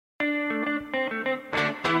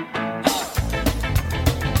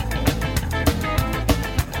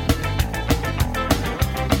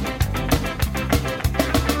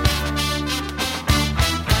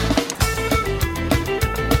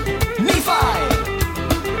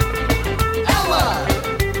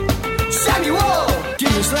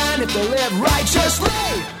people live righteously.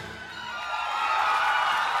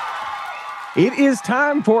 It is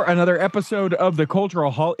time for another episode of the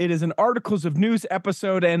Cultural Hall. It is an Articles of News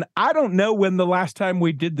episode, and I don't know when the last time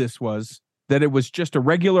we did this was, that it was just a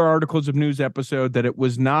regular Articles of News episode, that it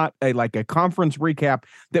was not a conference recap,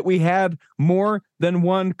 that we had more than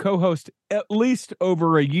one co-host at least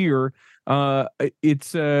over a year.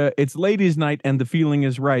 It's ladies' night, and the feeling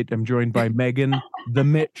is right. I'm joined by Megan, the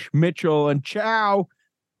Mitchell, and Chow.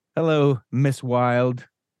 Hello, Miss Wild.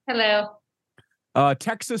 Hello.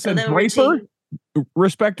 Texas and Draper,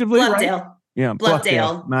 respectively, Bluffdale. right? Yeah,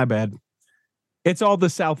 Bluffdale. My bad. It's all the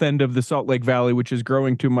south end of the Salt Lake Valley, which is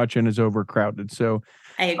growing too much and is overcrowded. So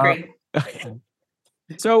I agree.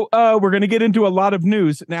 So we're going to get into a lot of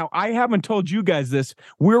news. Now, I haven't told you guys this.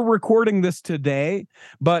 We're recording this today,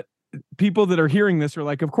 but people that are hearing this are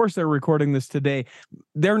like, of course they're recording this today.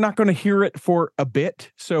 They're not going to hear it for a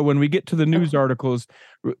bit. So when we get to the news articles,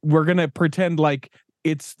 we're going to pretend like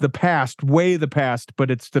it's the past, way the past, but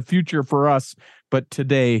it's the future for us. But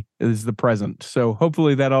today is the present. So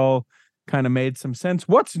hopefully that all kind of made some sense.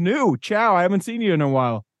 What's new? Chow, I haven't seen you in a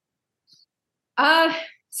while.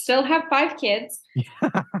 Still have 5 kids.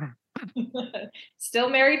 Still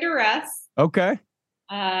married to Russ. Okay.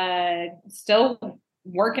 Still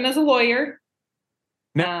working as a lawyer.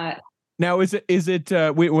 Now, is it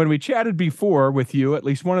when we chatted before with you, at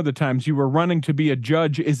least one of the times, you were running to be a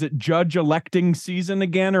judge. Is it judge electing season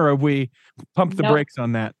again, or have we pumped the brakes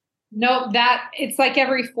on that? No, that it's like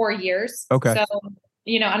every 4 years. Okay. So,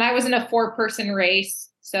 and I was in a 4-person race,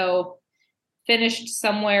 so finished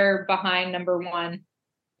somewhere behind number 1.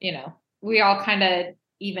 We all kind of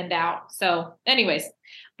evened out. So anyways,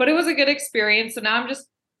 but it was a good experience. So now I'm just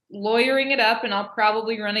lawyering it up, and I'll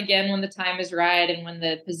probably run again when the time is right and when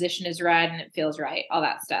the position is right and it feels right, all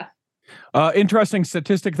that stuff. Interesting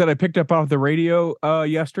statistic that I picked up off the radio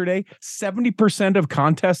yesterday. 70% of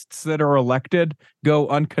contests that are elected go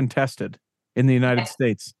uncontested in the United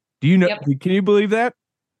States. Do you know? Yep. Can you believe that?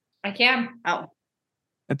 I can. Oh,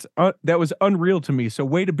 that was unreal to me. So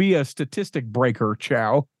way to be a statistic breaker,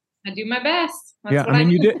 Chow. I do my best. That's Yeah, what I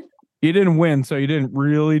mean, do. you didn't win, so you didn't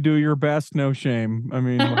really do your best. No shame. I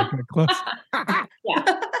mean, close.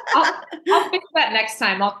 Yeah, I'll fix that next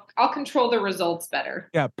time. I'll control the results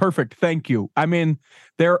better. Yeah, perfect. Thank you. I mean,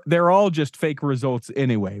 they're all just fake results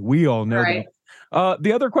anyway. We all know Right. that.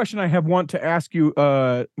 The other question I want to ask you,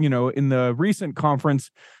 in the recent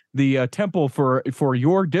conference, the temple for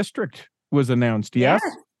your district was announced. Yes.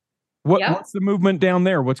 Yes. What's the movement down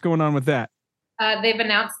there? What's going on with that? They've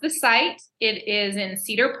announced the site. It is in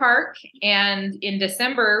Cedar Park. And in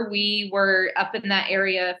December, we were up in that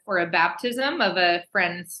area for a baptism of a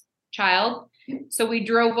friend's child. So we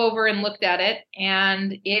drove over and looked at it,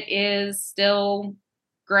 and it is still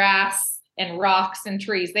grass and rocks and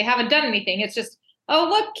trees. They haven't done anything. It's just, oh,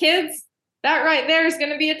 look, kids, that right there is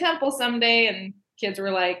going to be a temple someday. And kids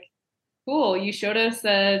were like, cool, you showed us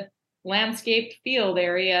a landscaped field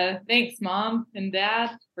area. Thanks, Mom and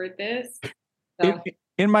Dad, for this. So.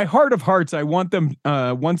 In my heart of hearts, I want them,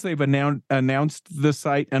 once they've announced the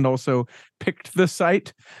site and also picked the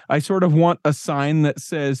site, I sort of want a sign that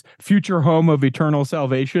says "Future Home of Eternal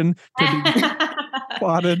Salvation" to be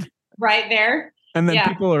plotted right there. And then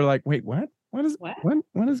people are like, "Wait, what? What is?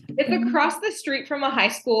 It's across the street from a high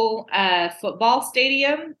school football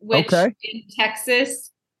stadium, which in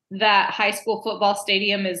Texas, that high school football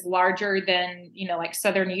stadium is larger than, like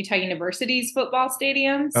Southern Utah University's football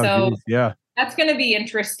stadium. So that's going to be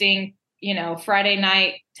interesting, Friday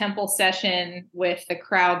night temple session with the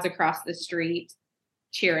crowds across the street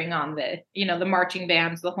cheering on the marching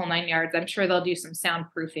bands, the whole 9 yards. I'm sure they'll do some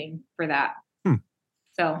soundproofing for that.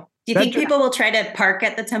 So do you think people will try to park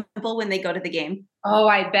at the temple when they go to the game? Oh,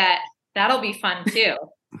 I bet that'll be fun too.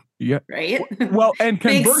 Yeah. Right. Well, and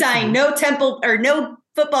big sign, no temple or no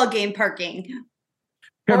football game parking.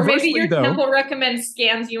 Or maybe your temple recommends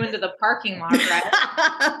scans you into the parking lot,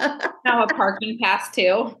 right? Now a parking pass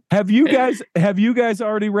too. Have you guys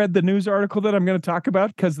already read the news article that I'm going to talk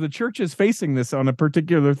about? Because the church is facing this on a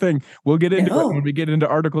particular thing. We'll get into it when we get into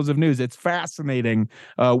articles of news. It's fascinating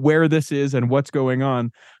where this is and what's going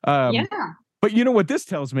on. But you know what this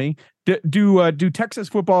tells me? Do Texas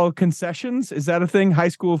football concessions? Is that a thing? High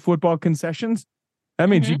school football concessions? That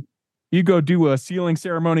means you go do a sealing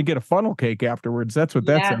ceremony, get a funnel cake afterwards. That's what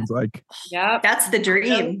that sounds like. Yeah, that's the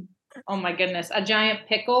dream. Oh my goodness, a giant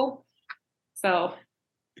pickle. So,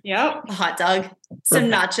 a hot dog,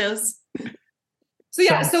 some nachos.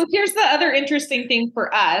 So here's the other interesting thing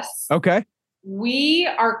for us. Okay. We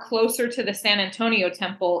are closer to the San Antonio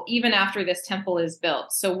temple even after this temple is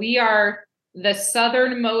built. So we are the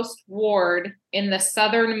southernmost ward in the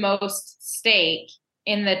southernmost state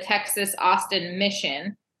in the Texas Austin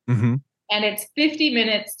mission. Mm-hmm. And it's 50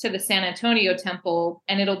 minutes to the San Antonio temple,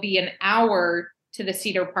 and it'll be an hour to the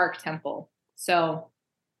Cedar Park temple. So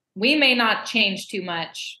we may not change too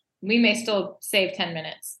much. We may still save 10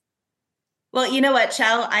 minutes. Well, you know what,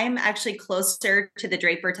 Chow? I'm actually closer to the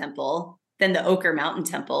Draper Temple than the Oquirrh Mountain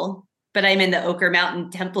Temple, but I'm in the Oquirrh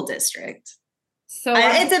Mountain Temple District. So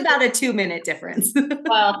it's about a 2-minute difference.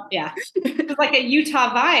 Well, yeah. It's like a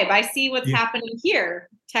Utah vibe. I see what's happening here.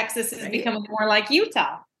 Texas is becoming more like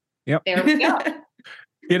Utah. Yep. There we go.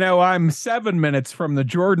 You know, I'm 7 minutes from the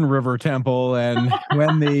Jordan River Temple, and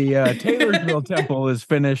when the Taylorsville Temple is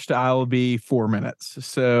finished, I'll be 4 minutes.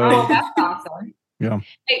 So that's awesome. Yeah.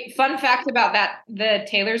 Hey, fun fact about that: the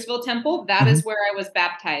Taylorsville Temple. That is where I was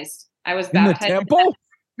baptized. I was in baptized the temple.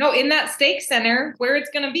 In that stake center where it's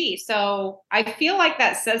going to be. So I feel like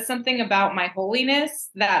that says something about my holiness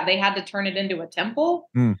that they had to turn it into a temple.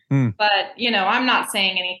 Mm-hmm. But, I'm not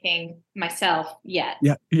saying anything myself yet.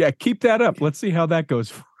 Yeah. Keep that up. Let's see how that goes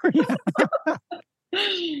for you.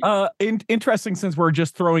 Interesting, since we're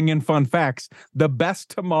just throwing in fun facts. The best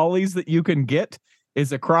tamales that you can get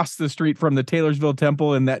is across the street from the Taylorsville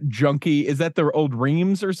Temple in that junky. Is that their old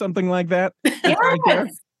Reams or something like that? Yes. Right there?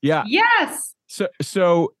 Yeah. Yes.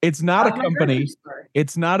 So it's not a company.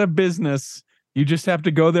 It's not a business. You just have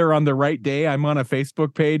to go there on the right day. I'm on a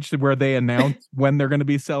Facebook page where they announce when they're going to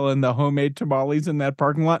be selling the homemade tamales in that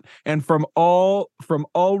parking lot. And from all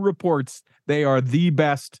reports, they are the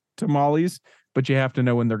best tamales, but you have to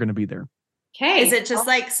know when they're going to be there. Okay. Is it just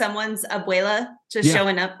like someone's abuela just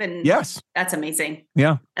showing up? And yes, that's amazing.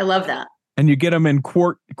 Yeah. I love that. And you get them in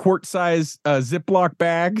quart size Ziploc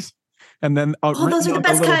bags. And then those are the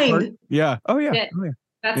best kind. Yeah. Oh yeah.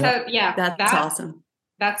 That's awesome.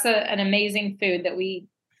 That's an amazing food that we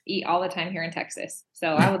eat all the time here in Texas. So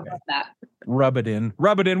I would love that. Rub it in.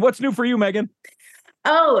 What's new for you, Megan?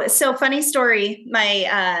 Oh, so funny story.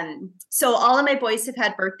 So all of my boys have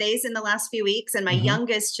had birthdays in the last few weeks, and my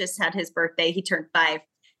youngest just had his birthday. He turned 5.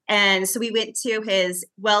 And so we went to his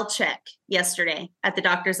well check yesterday at the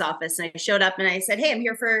doctor's office, and I showed up and I said, "Hey, I'm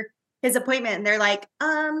here for his appointment." And they're like,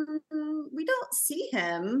 we don't see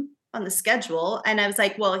him on the schedule. And I was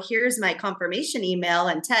like, well, here's my confirmation email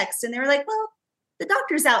and text. And they were like, well, the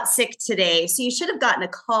doctor's out sick today, so you should have gotten a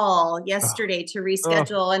call yesterday to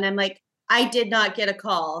reschedule. And I'm like, I did not get a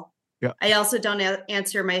call. Yeah. I also don't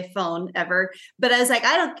answer my phone ever. But I was like,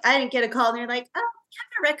 I didn't get a call. And they're like, oh, we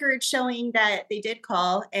have a record showing that they did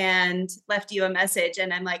call and left you a message.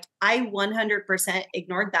 And I'm like, I 100%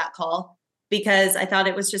 ignored that call, because I thought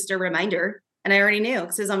it was just a reminder, and I already knew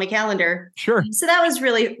because it was on my calendar. Sure. So that was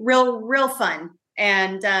really real fun.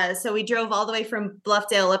 And so we drove all the way from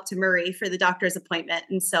Bluffdale up to Murray for the doctor's appointment.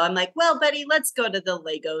 And so I'm like, well, buddy, let's go to the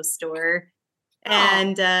Lego store.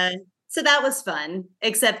 And so that was fun,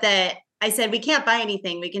 except that I said, we can't buy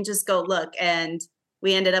anything. We can just go look. And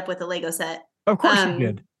we ended up with a Lego set. Of course you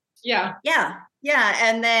did. Yeah. Yeah.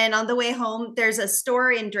 And then on the way home, there's a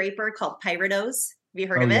store in Draper called Pyrados. Have you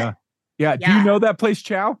heard of it? Yeah. Do you know that place,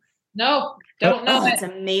 Chow? No, don't know it. It's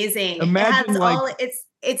amazing. Imagine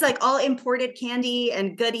it's like all imported candy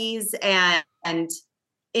and goodies and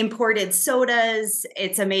imported sodas.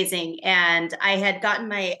 It's amazing. And I had gotten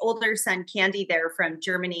my older son candy there from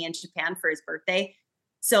Germany and Japan for his birthday.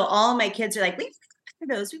 So all my kids are like, we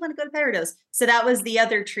want to go to Pyrados. So that was the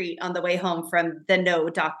other treat on the way home from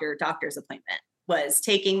the doctor's appointment, was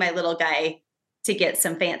taking my little guy to get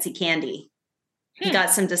some fancy candy. He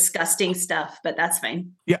got some disgusting stuff, but that's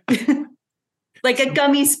fine. Yeah. Like a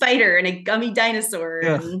gummy spider and a gummy dinosaur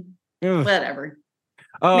and whatever.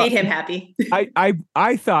 Made him happy.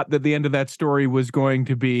 I thought that the end of that story was going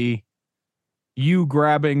to be you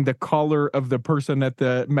grabbing the collar of the person at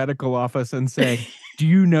the medical office and saying, do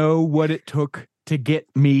you know what it took to get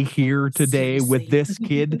me here today with this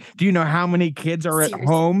kid? Do you know how many kids are at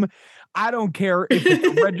home? I don't care if it's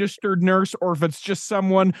a registered nurse or if it's just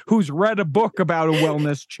someone who's read a book about a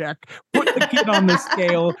wellness check. Put the kid on the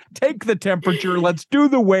scale, take the temperature, let's do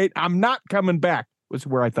the weight. I'm not coming back, was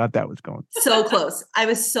where I thought that was going. So close. I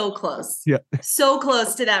was so close. Yeah. So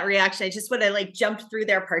close to that reaction. I just would have jumped through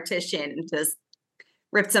their partition and just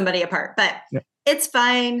ripped somebody apart. But it's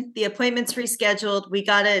fine. The appointment's rescheduled. We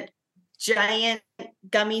got a giant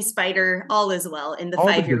gummy spider. All is well in the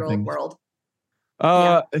 5-year-old world.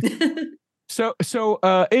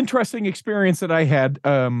 So interesting experience that I had.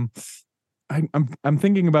 I'm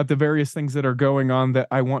thinking about the various things that are going on that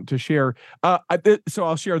I want to share. So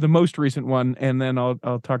I'll share the most recent one, and then I'll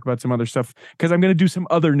talk about some other stuff, because I'm going to do some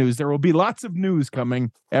other news. There will be lots of news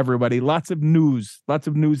coming, everybody. Lots of news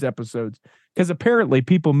episodes because apparently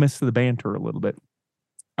people miss the banter a little bit.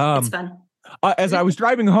 It's fun. As I was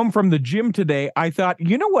driving home from the gym today, I thought,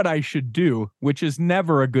 you know what I should do, which is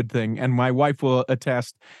never a good thing. And my wife will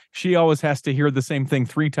attest. She always has to hear the same thing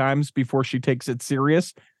 3 times before she takes it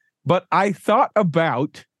serious. But I thought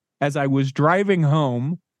about, as I was driving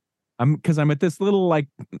home, because I'm at this little, like,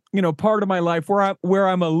 part of my life where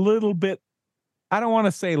I'm a little bit, I don't want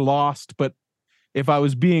to say lost, but if I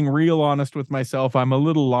was being real honest with myself, I'm a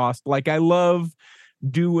little lost. Like, I love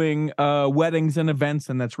doing weddings and events,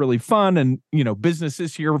 and that's really fun. And business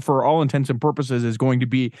this year, for all intents and purposes, is going to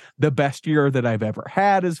be the best year that I've ever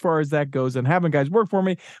had as far as that goes, and having guys work for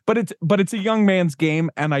me. But it's a young man's game,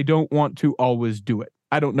 and I don't want to always do it.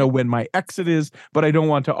 I don't know when my exit is, but I don't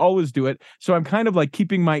want to always do it. So I'm kind of like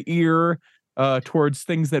keeping my ear towards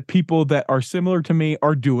things that people that are similar to me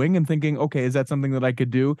are doing, and thinking, okay, is that something that I could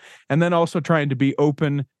do? And then also trying to be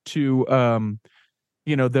open to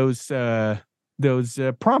those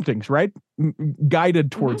promptings, right?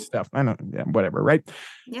 Guided towards stuff. I don't know, whatever, right?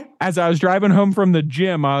 Yeah. As I was driving home from the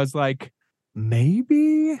gym, I was like,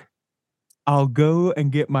 maybe I'll go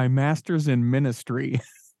and get my master's in ministry.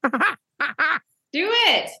 Do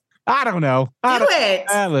it. I don't know. Do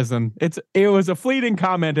it. Listen, it was a fleeting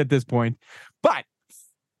comment at this point, but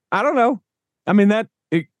I don't know. I mean, that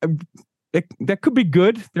could be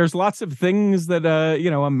good. There's lots of things that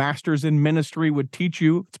a master's in ministry would teach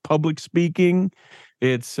you. It's public speaking.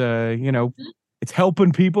 It's it's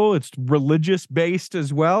helping people. It's religious based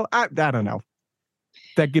as well. I don't know.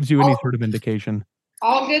 That gives you any sort of indication.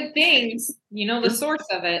 All good things. The source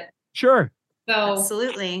of it. Sure. So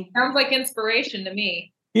absolutely. Sounds like inspiration to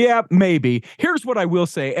me. Yeah, maybe. Here's what I will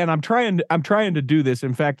say, and I'm trying to do this.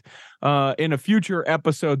 In fact, in a future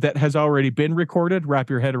episode that has already been recorded, wrap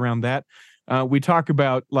your head around that. We talk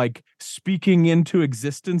about, like, speaking into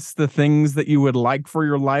existence the things that you would like for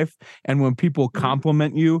your life, and when people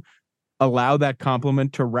compliment you, allow that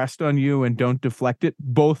compliment to rest on you and don't deflect it.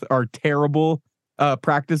 Both are terrible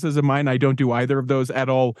practices of mine. I don't do either of those at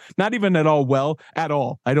all. Not even at all well at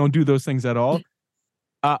all. I don't do those things at all.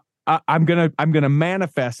 I'm gonna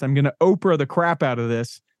manifest. I'm gonna Oprah the crap out of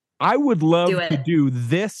this. I would love to do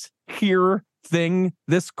this here thing,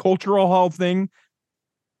 this cultural hall thing,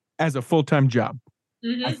 as a full-time job.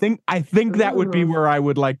 Mm-hmm. I think that would be where I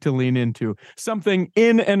would like to lean into something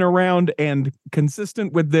in and around and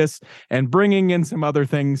consistent with this, and bringing in some other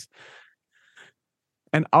things.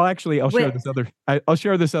 And I'll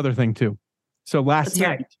share this other thing too. So last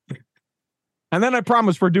night, and then I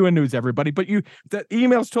promise we're doing news, everybody. But the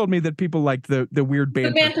emails told me that people liked the weird banter.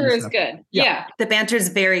 The banter is good. Yeah. The banter is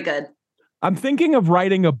very good. I'm thinking of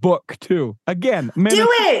writing a book too. Again, a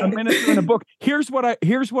minister in a book. Here's what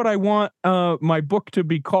I want my book to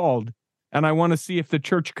be called, and I want to see if the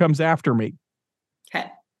church comes after me.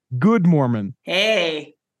 Okay. Good Mormon.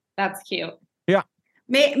 Hey, that's cute. Yeah.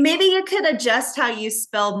 Maybe you could adjust how you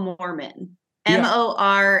spell Mormon.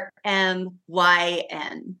 Mormyn.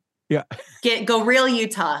 Yeah. Go real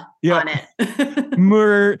Utah on it.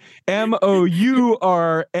 Mourmyn.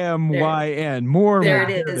 Mormon. There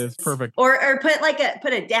it is. Perfect. Or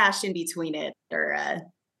put a dash in between it, or an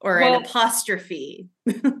apostrophe.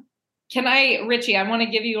 Richie, I want to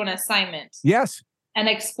give you an assignment. Yes. An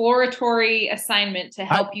exploratory assignment to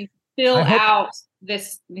help you fill out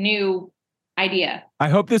this new idea. I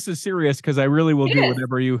hope this is serious, because I really will do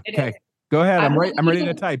whatever you. Okay, go ahead. I'm ready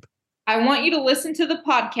to type. I want you to listen to the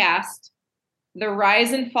podcast, The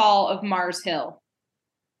Rise and Fall of Mars Hill.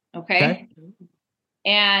 Okay?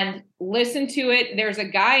 And listen to it. There's a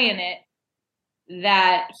guy in it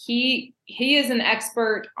that he is an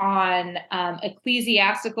expert on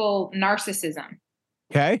ecclesiastical narcissism.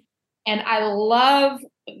 Okay. And I love,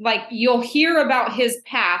 like, you'll hear about his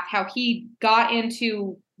path, how he got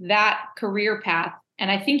into that career path. And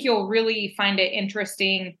I think you'll really find it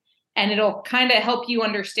interesting, and it'll kind of help you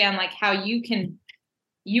understand, like, how you can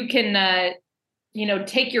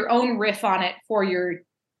take your own riff on it for your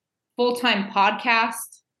full-time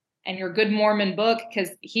podcast and your Good Mormon book, because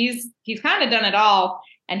he's kind of done it all,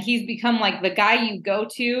 and he's become like the guy you go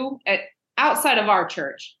to outside of our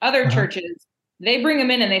church. Other churches, they bring him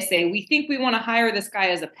in and they say, we think we want to hire this guy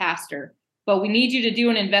as a pastor, but we need you to do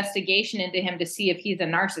an investigation into him to see if he's a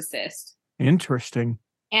narcissist. Interesting.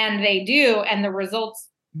 And they do, and the results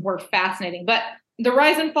were fascinating. But The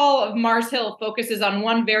Rise and Fall of Mars Hill focuses on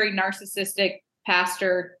one very narcissistic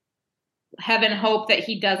pastor. Heaven hope that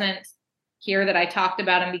he doesn't hear that I talked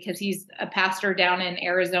about him, because he's a pastor down in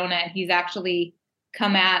Arizona, and he's actually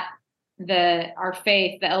come at our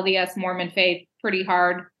faith, the LDS Mormon faith, pretty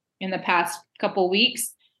hard in the past couple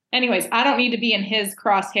weeks. Anyways, I don't need to be in his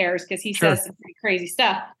crosshairs, because he says some pretty crazy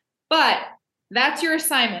stuff. But That's your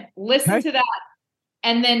assignment. Listen to that.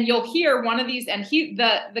 And then you'll hear one of these. And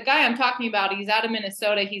the guy I'm talking about, he's out of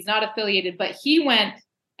Minnesota. He's not affiliated, but he went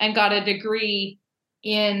and got a degree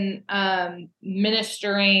in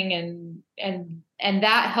ministering, and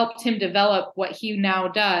that helped him develop what he now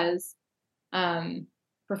does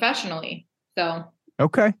professionally. So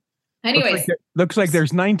okay. Anyways, looks like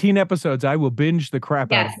there's 19 episodes. I will binge the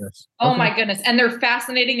crap out of this. Oh my goodness. And they're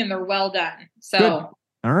fascinating and they're well done. So good.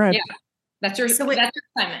 All right. Yeah. That's your assignment.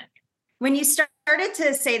 When you started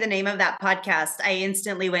to say the name of that podcast, I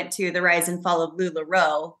instantly went to The Rise and Fall of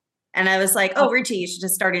LuLaRoe. And I was like, oh, Richie, you should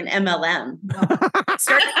just start an MLM.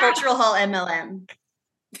 Start a Cultural Hall MLM.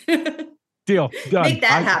 Deal. Done. Make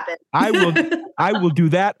that happen. I will do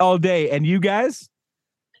that all day. And you guys,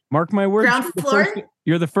 mark my words. Ground floor?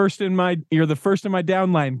 You're the first in my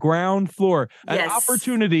downline. Ground floor. An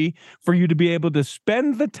opportunity for you to be able to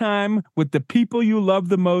spend the time with the people you love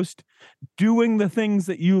the most, doing the things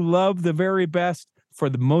that you love the very best for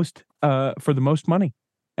the most money.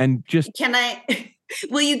 And just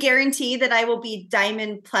will you guarantee that I will be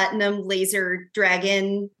diamond, platinum, laser,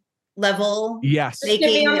 dragon level? Yes.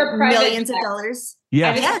 Making millions of dollars?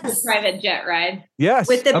 Yes. Private jet ride. Yes.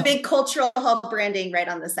 With the big Cultural Hall branding right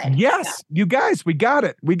on the side. Yes. You guys, we got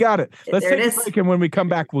it. Let's take a break, and when we come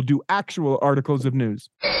back, we'll do actual articles of news.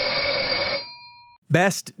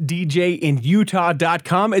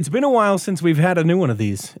 BestDJinUtah.com. It's been a while since we've had a new one of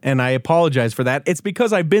these, and I apologize for that. It's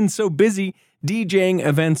because I've been so busy DJing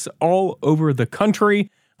events all over the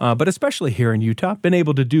country, but especially here in Utah. Been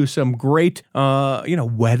able to do some great,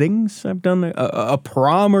 weddings. I've done a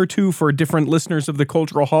prom or two for different listeners of the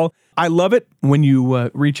Cultural Hall. I love it when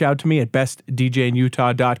you reach out to me at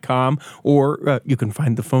bestdjinutah.com, or you can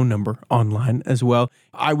find the phone number online as well.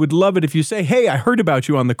 I would love it if you say, hey, I heard about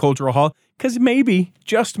you on the Cultural Hall, because maybe,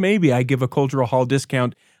 just maybe, I give a Cultural Hall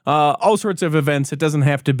discount. All sorts of events. It doesn't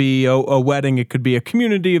have to be a wedding. It could be a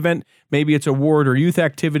community event. Maybe it's a ward or youth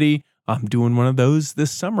activity. I'm doing one of those this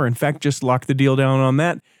summer. In fact, just lock the deal down on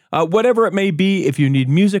that. Whatever it may be, if you need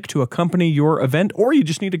music to accompany your event, or you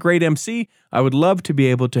just need a great MC, I would love to be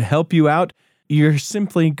able to help you out. You're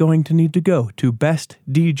simply going to need to go to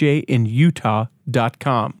bestdjinutah.com.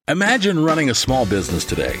 Imagine running a small business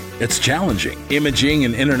today. It's challenging. Imaging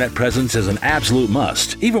and internet presence is an absolute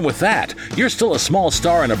must. Even with that, you're still a small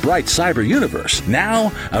star in a bright cyber universe.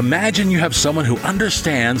 Now, imagine you have someone who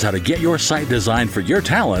understands how to get your site designed for your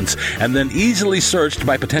talents and then easily searched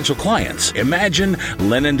by potential clients. Imagine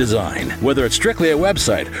Lennon Design. Whether it's strictly a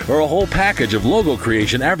website or a whole package of logo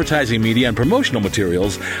creation, advertising media, and promotional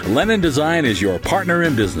materials, Lennon Design is your partner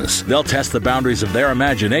in business. They'll test the boundaries of their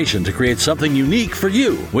imagination to create something unique for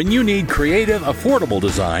you. When you need creative, affordable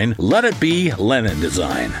design, let it be Lennon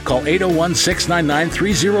Design. Call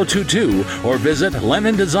 801-699-3022 or visit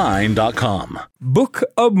LennonDesign.com.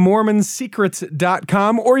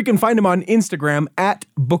 BookofMormonSecrets.com, or you can find them on Instagram at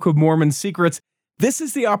Book of Mormon Secrets. This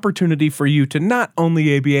is the opportunity for you to not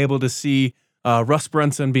only be able to see Russ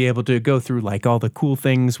Brunson be able to go through like all the cool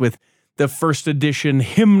things with the first edition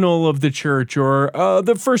hymnal of the church or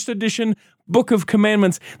the first edition Book of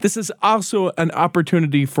Commandments. This is also an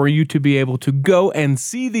opportunity for you to be able to go and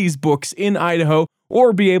see these books in Idaho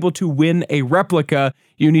or be able to win a replica.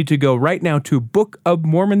 You need to go right now to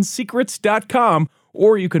bookofmormonsecrets.com,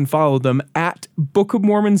 or you can follow them at Book of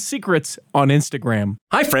Mormon Secrets on Instagram.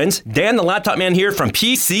 Hi friends, Dan the Laptop Man here from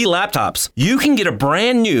PC Laptops. You can get a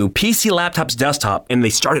brand new PC Laptops desktop and they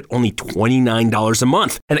start at only $29 a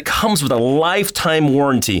month. And it comes with a lifetime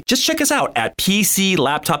warranty. Just check us out at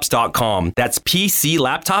PCLaptops.com. That's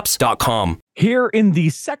PCLaptops.com. Here in the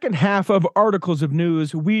second half of Articles of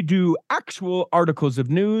News, we do actual articles of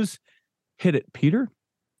news. Hit it, Peter.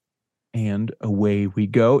 And away we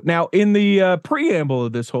go. Now, in the preamble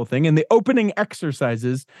of this whole thing, in the opening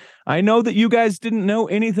exercises, I know that you guys didn't know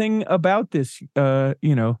anything about this, this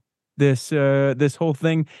whole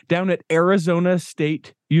thing down at Arizona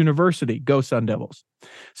State University. Go Sun Devils.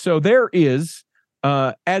 So there is,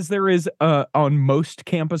 as there is on most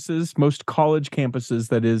campuses, most college campuses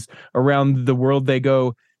that is around the world, they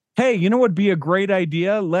go, hey, you know what would be a great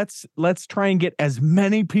idea? Let's try and get as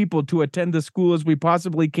many people to attend the school as we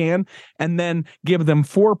possibly can, and then give them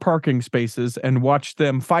 4 parking spaces and watch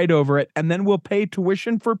them fight over it, and then we'll pay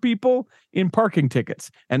tuition for people in parking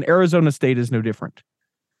tickets. And Arizona State is no different.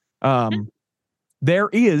 There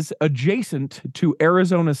is adjacent to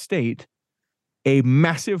Arizona State a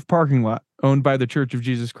massive parking lot owned by the Church of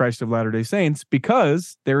Jesus Christ of Latter-day Saints,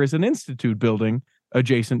 because there is an institute building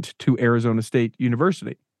adjacent to Arizona State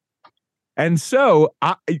University. And so,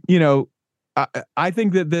 I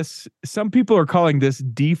think that some people are calling this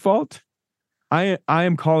default. I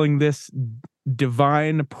am calling this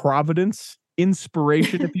divine providence,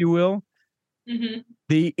 inspiration, if you will,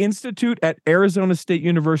 the institute at Arizona State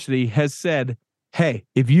University has said, hey,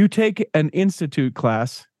 if you take an institute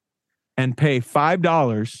class and pay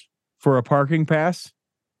 $5 for a parking pass,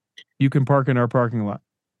 you can park in our parking lot.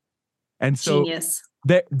 And so Genius.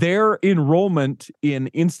 their enrollment in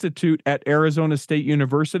institute at Arizona State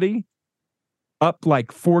University up like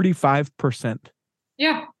 45%.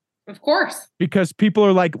 Yeah, of course. Because people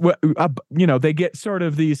are like, they get sort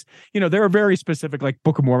of these, there are very specific, like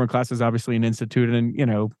Book of Mormon classes, obviously an institute.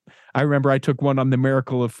 And, I remember I took one on the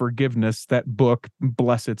miracle of forgiveness, that book,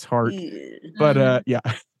 bless its heart. But yeah.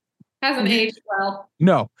 Hasn't aged well.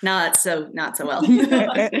 No. Not so well.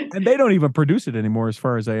 and they don't even produce it anymore, as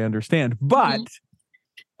far as I understand. But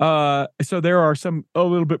so there are a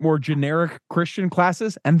little bit more generic Christian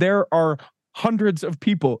classes, and there are hundreds of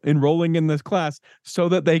people enrolling in this class so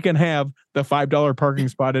that they can have the $5 parking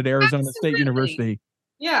spot at Arizona State University.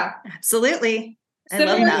 Yeah, absolutely.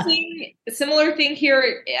 Similar thing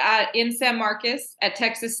here in San Marcos at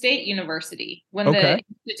Texas State University. When the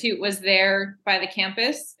institute was there by the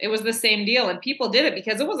campus, it was the same deal. And people did it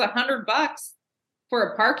because it was $100 for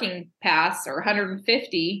a parking pass, or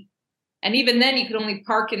 $150. And even then you could only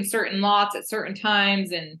park in certain lots at certain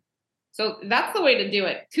times. And so that's the way to do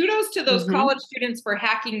it. Kudos to those college students for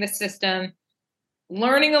hacking the system,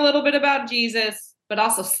 learning a little bit about Jesus, but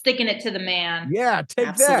also sticking it to the man. Yeah,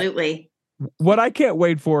 absolutely. What I can't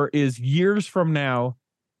wait for is years from now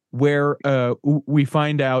where we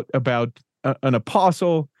find out about an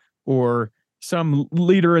apostle or some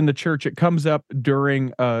leader in the church. It comes up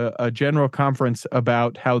during a general conference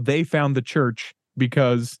about how they found the church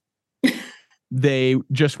because they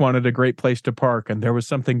just wanted a great place to park, and there was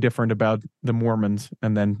something different about the Mormons,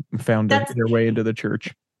 and then found their way into the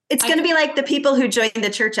church. It's going to be like the people who joined the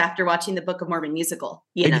church after watching the Book of Mormon musical.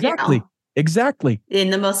 Exactly. In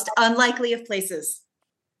the most unlikely of places.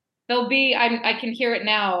 They'll be, I can hear it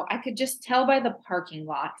now. I could just tell by the parking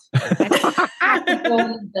lot.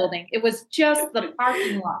 The building. It was just the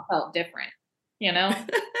parking lot felt different,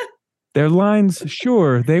 Their lines,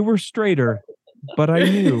 sure, they were straighter, but I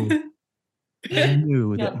knew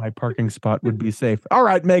that my parking spot would be safe. All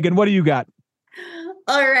right, Megan, what do you got?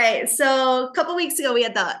 All right. So a couple weeks ago, we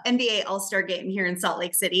had the NBA All-Star Game here in Salt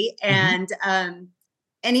Lake City. And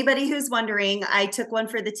anybody who's wondering, I took one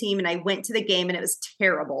for the team and I went to the game and it was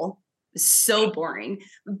terrible. It was so boring.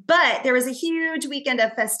 But there was a huge weekend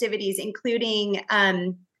of festivities, including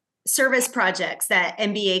service projects that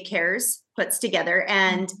NBA Cares puts together.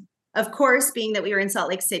 And of course, being that we were in Salt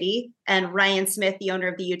Lake City, and Ryan Smith, the owner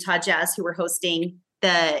of the Utah Jazz, who were hosting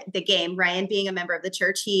the game, Ryan being a member of the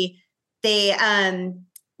church, they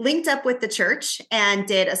linked up with the church and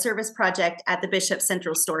did a service project at the Bishop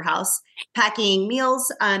Central Storehouse, packing meals,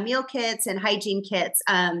 meal kits and hygiene kits.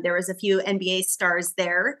 There was a few NBA stars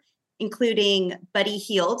there, including Buddy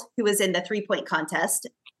Hield, who was in the 3-point contest.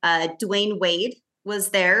 Dwayne Wade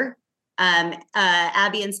was there.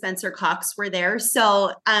 Abby and Spencer Cox were there.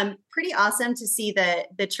 So pretty awesome to see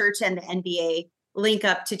the church and the NBA link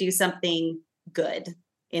up to do something good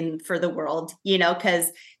for the world, because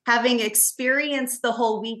having experienced the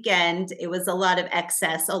whole weekend, it was a lot of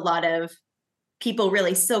excess, a lot of people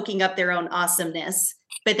really soaking up their own awesomeness.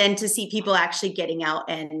 But then to see people actually getting out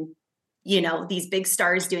and, these big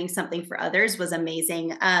stars doing something for others was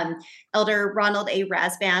amazing. Elder Ronald A.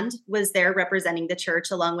 Rasband was there representing the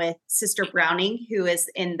church, along with Sister Browning, who is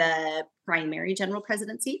in the primary general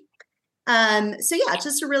presidency. So yeah,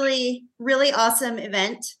 just a really, really awesome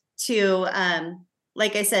event to,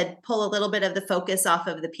 like I said, pull a little bit of the focus off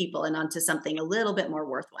of the people and onto something a little bit more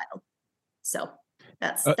worthwhile. So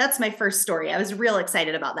that's my first story. I was real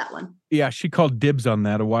excited about that one. Yeah, she called dibs on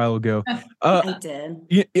that a while ago. I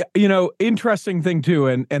did. Interesting thing too,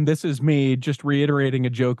 and this is me just reiterating a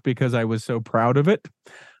joke because I was so proud of it.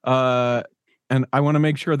 And I want to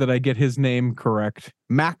make sure that I get his name correct.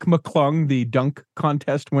 Mac McClung, the dunk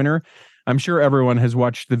contest winner. I'm sure everyone has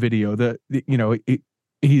watched the video.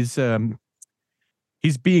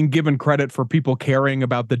 He's being given credit for people caring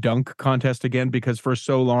about the dunk contest again, because for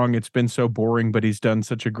so long it's been so boring, but he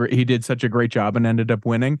did such a great job and ended up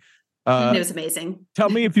winning. It was amazing. Tell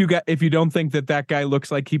me if you don't think that guy looks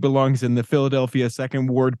like he belongs in the Philadelphia Second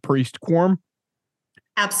Ward priest quorum.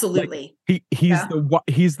 Absolutely. Like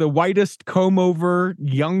he's the whitest comb over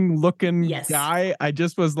young looking guy. I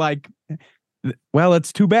just was like, well,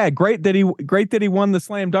 it's too bad. Great that he won the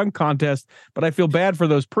slam dunk contest, but I feel bad for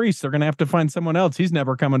those priests. They're going to have to find someone else. He's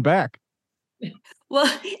never coming back. Well,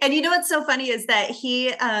 and what's so funny is that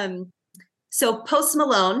he, so Post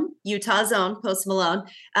Malone, Utah's own Post Malone,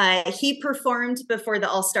 he performed before the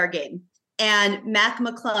All-Star game. And Mac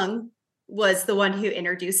McClung was the one who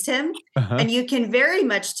introduced him. Uh-huh. And you can very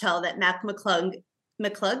much tell that Mac McClung,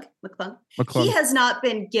 he has not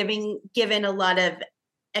been given a lot of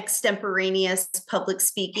extemporaneous public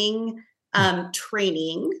speaking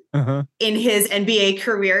training in his NBA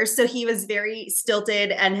career. So he was very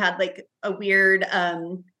stilted and had like a weird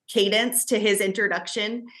cadence to his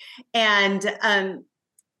introduction. And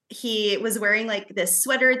he was wearing like this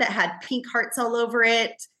sweater that had pink hearts all over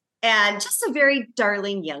it, and just a very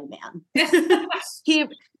darling young man.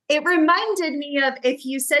 It reminded me of if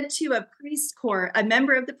you said to a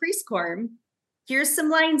member of the priest quorum, here's some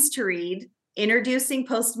lines to read, introducing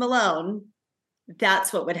Post Malone.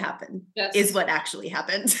 That's what would happen, is what actually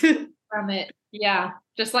happened. From it. Yeah.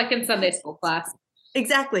 Just like in Sunday school class.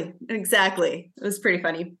 Exactly. It was pretty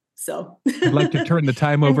funny. So I'd like to turn the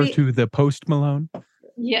time over to the Post Malone.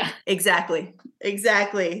 Yeah. Exactly.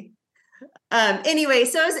 Anyway,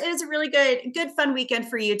 so it was a really good, fun weekend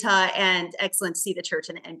for Utah, and excellent to see the church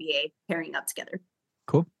and the NBA pairing up together.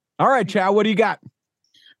 Cool. All right, Chow, what do you got?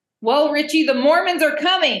 Well, Richie, the Mormons are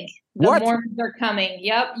coming. What? Mormons are coming.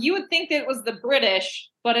 Yep. You would think that it was the British,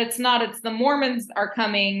 but it's not. It's the Mormons are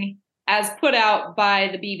coming as put out by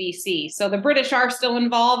the BBC. So the British are still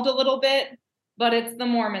involved a little bit, but it's the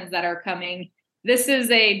Mormons that are coming. This is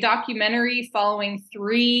a documentary following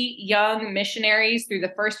 3 young missionaries through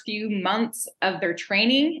the first few months of their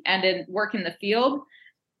training and work in the field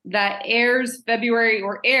that aired February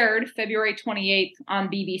 28th on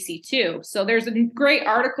BBC Two. So there's a great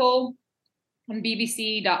article on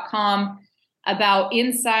bbc.com about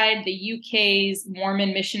inside the UK's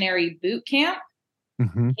Mormon missionary boot camp,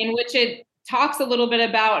 in which it talks a little bit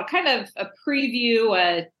about kind of a preview,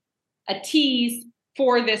 a tease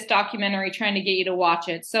for this documentary, trying to get you to watch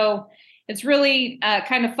it. So it's really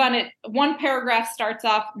kind of fun. One paragraph starts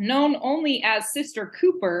off, known only as Sister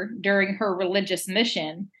Cooper during her religious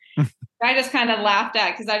mission. I just kind of laughed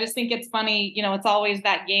at, because I just think it's funny. You know, it's always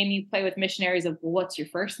that game you play with missionaries of, well, what's your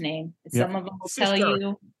first name? Some of them will tell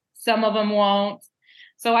you, some of them won't.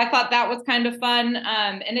 So I thought that was kind of fun.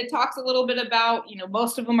 And it talks a little bit about,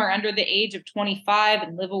 most of them are under the age of 25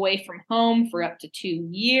 and live away from home for up to 2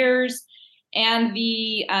 years. And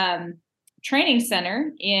the training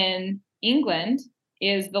center in England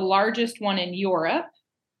is the largest one in Europe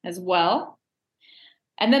as well.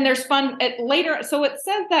 And then there's fun later. So it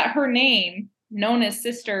says that her name, known as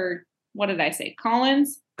Sister, what did I say?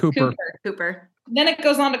 Collins? Cooper. Then it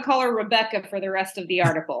goes on to call her Rebecca for the rest of the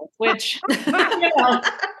article, which, I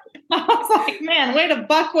was like, man, way to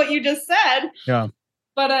buck what you just said. Yeah.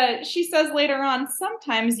 But she says later on,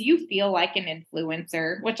 sometimes you feel like an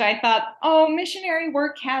influencer, which I thought, missionary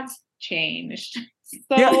work has changed.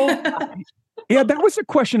 So yeah, that was a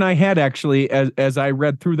question I had actually as I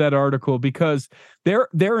read through that article, because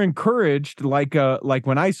they're encouraged, like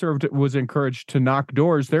when I served, was encouraged to knock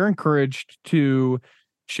doors. They're encouraged to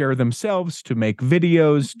share themselves, to make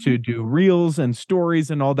videos, to do reels and stories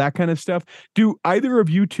and all that kind of stuff. Do either of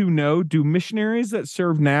you two know, do missionaries that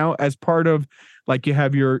serve now as part of, like, you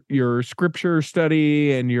have your scripture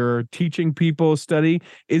study and your teaching people study,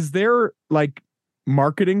 is there like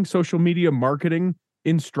marketing, social media marketing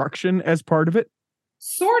instruction as part of it?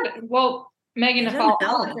 Sort of. Well, Megan,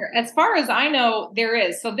 as far as I know, there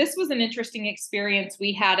is. So this was an interesting experience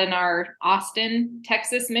we had in our Austin,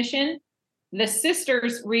 Texas mission. The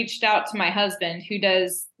sisters reached out to my husband,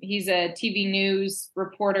 he's a TV news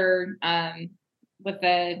reporter with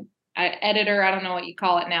an editor. I don't know what you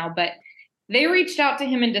call it now, but they reached out to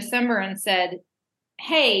him in December and said,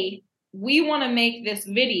 hey, we want to make this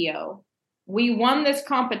video. We won this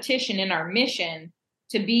competition in our mission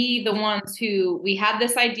to be the ones who, we had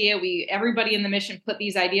this idea. Everybody in the mission put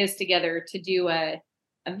these ideas together to do a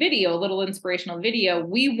video, a little inspirational video.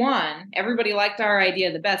 We won. Everybody liked our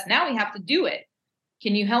idea the best. Now we have to do it.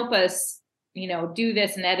 Can you help us, do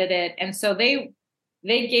this and edit it? And so they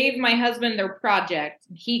gave my husband their project.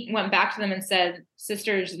 He went back to them and said,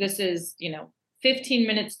 sisters, this is, 15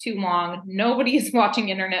 minutes too long. Nobody is watching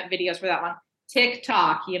internet videos for that long.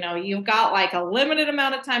 TikTok, you've got like a limited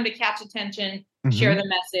amount of time to catch attention, share the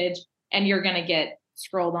message, and you're going to get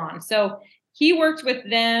scrolled on. So he worked with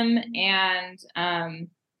them, and,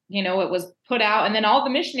 it was put out, and then all the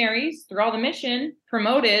missionaries through all the mission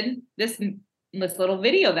promoted this little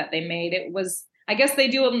video that they made. It was, I guess they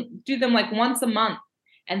do them like once a month,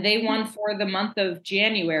 and they won for the month of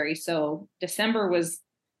January. So December was,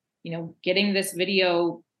 getting this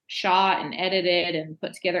video shot and edited and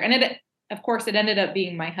put together. And it, of course, it ended up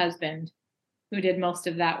being my husband who did most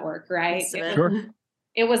of that work, right? Sure.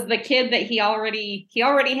 It was the kid that he already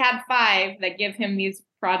had 5 that give him these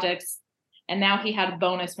projects. And now he had a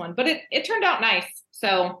bonus one, but it turned out nice.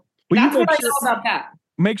 So Well, that's what I know about that.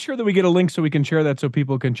 Make sure that we get a link so we can share that so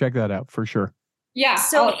people can check that out for sure. Yeah.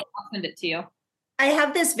 So I'll send it to you. I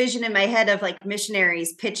have this vision in my head of like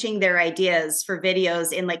missionaries pitching their ideas for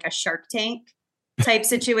videos in like a Shark Tank type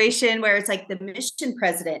situation where it's like the mission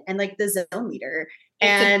president and like the zone leader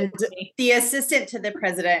and the assistant to the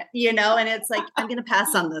president, you know, and it's like, I'm going to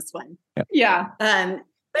pass on this one. Yeah.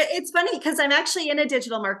 But it's funny because I'm actually in a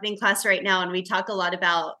digital marketing class right now, and we talk a lot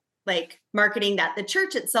about like marketing that the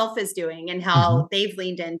church itself is doing and how they've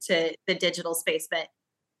leaned into the digital space. But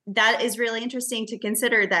that is really interesting to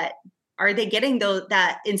consider that. Are they getting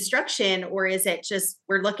that instruction, or is it just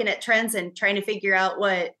we're looking at trends and trying to figure out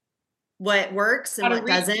what works and what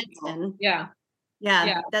doesn't? And yeah,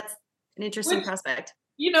 that's an interesting prospect.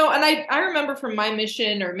 You know, and I remember from my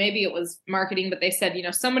mission, or maybe it was marketing, but they said, you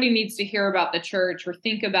know, somebody needs to hear about the church or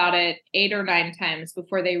think about it 8 or 9 times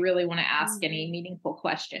before they really want to ask any meaningful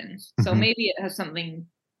questions. So maybe it has something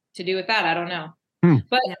to do with that. I don't know.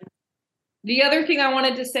 But the other thing I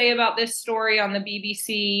wanted to say about this story on the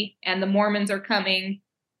BBC and the Mormons are coming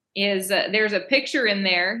is there's a picture in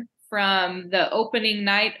there from the opening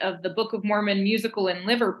night of the Book of Mormon musical in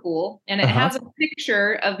Liverpool, and it has a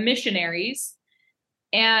picture of missionaries.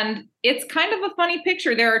 And it's kind of a funny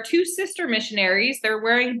picture. There are 2 sister missionaries. They're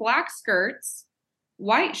wearing black skirts,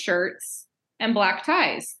 white shirts, and black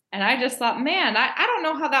ties. And I just thought, man, I don't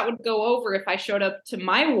know how that would go over if I showed up to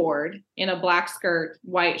my ward in a black skirt,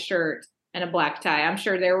 white shirt, and a black tie. I'm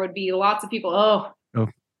sure there would be lots of people,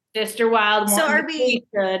 Sister Wild. So are we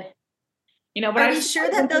good? You know, but are we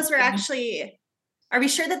sure that those were actually our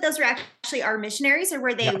missionaries, or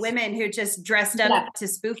were they women who just dressed up to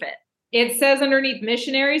spoof it? It says underneath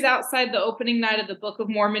missionaries outside the opening night of the Book of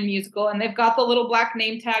Mormon musical, and they've got the little black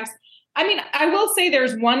name tags. I mean, I will say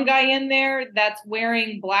there's one guy in there that's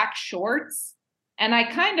wearing black shorts, and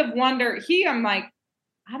I kind of wonder, I'm like,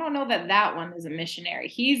 I don't know that one is a missionary.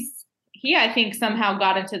 He, I think, somehow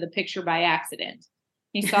got into the picture by accident.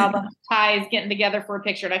 He saw the ties getting together for a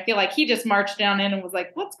picture, and I feel like he just marched down in and was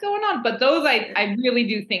like, what's going on? But those, I really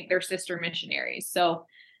do think they're sister missionaries. So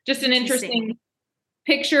just an interesting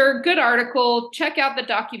picture, good article. Check out the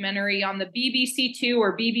documentary on the BBC Two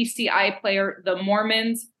or BBC iPlayer. The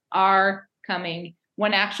Mormons are coming,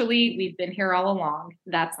 when actually we've been here all along.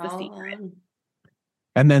 That's the secret.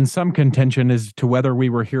 And then some contention as to whether we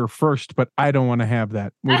were here first, but I don't want to have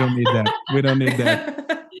that. We don't need that. We don't need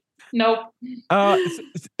that. Nope.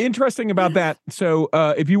 It's interesting about that. So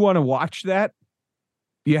if you want to watch that,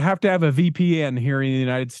 you have to have a VPN here in the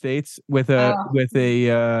United States with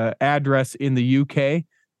a address in the UK.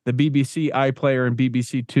 The BBC iPlayer and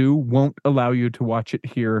BBC Two won't allow you to watch it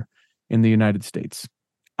here in the United States.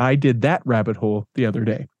 I did that rabbit hole the other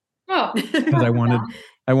day. Oh, because I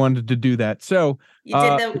wanted to do that. So you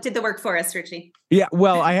did the work for us, Richie. Yeah.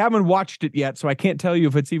 Well, I haven't watched it yet, so I can't tell you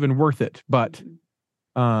if it's even worth it. But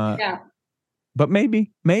but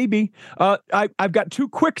maybe. I've got 2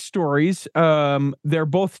 quick stories. They're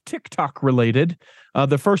both TikTok related.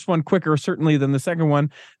 The first one quicker, certainly, than the second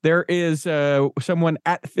one. There is someone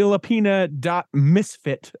at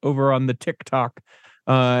Filipina.misfit over on the TikTok.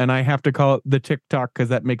 And I have to call it the TikTok because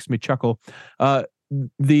that makes me chuckle.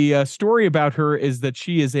 The story about her is that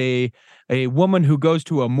she is a woman who goes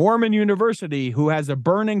to a Mormon university who has a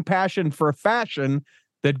burning passion for fashion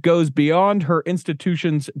that goes beyond her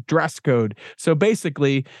institution's dress code. So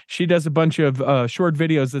basically, she does a bunch of short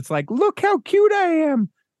videos that's like, look how cute I am,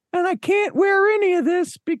 and I can't wear any of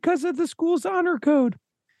this because of the school's honor code.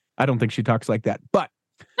 I don't think she talks like that, but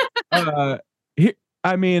I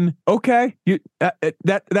mean, okay,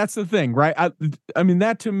 that's the thing, right? I mean,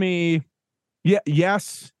 that to me,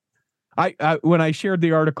 yes. I when I shared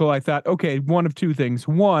the article, I thought, okay, one of 2 things.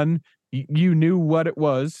 One, you knew what it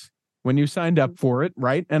was when you signed up for it,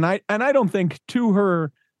 right? And I don't think, to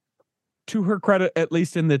her credit, at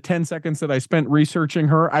least in the 10 seconds that I spent researching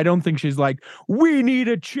her, I don't think she's like, we need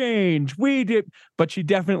a change. But she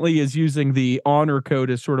definitely is using the honor code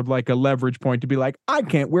as sort of like a leverage point to be like, I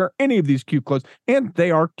can't wear any of these cute clothes. And they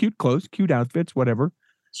are cute clothes, cute outfits, whatever.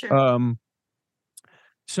 Sure.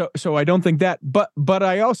 So I don't think that, but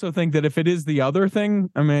I also think that if it is the other thing,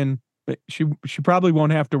 I mean, she probably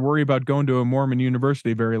won't have to worry about going to a Mormon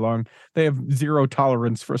university very long. They have 0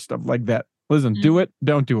 tolerance for stuff like that. Listen, do it,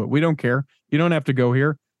 don't do it. We don't care. You don't have to go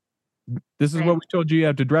here. This is what we told you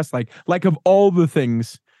have to dress like. Like, of all the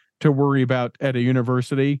things to worry about at a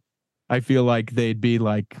university, I feel like they'd be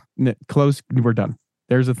like, close, we're done.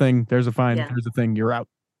 There's a thing, there's a fine, there's a thing, you're out.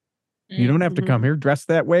 You don't have to come here, dress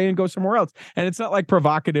that way, and go somewhere else. And it's not like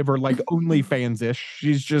provocative or like OnlyFans-ish.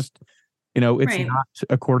 She's just It's Right. not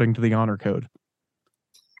according to the honor code.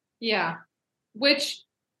 Yeah. Which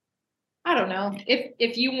I don't know.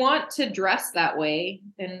 If you want to dress that way,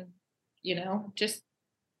 then just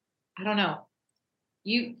I don't know.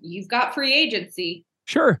 You've got free agency.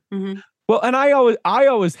 Sure. Mm-hmm. Well, and I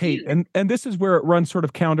always hate, and this is where it runs sort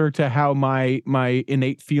of counter to how my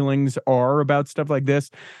innate feelings are about stuff like this.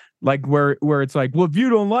 Like where it's like, well, if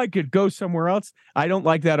you don't like it, go somewhere else. I don't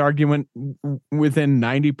like that argument within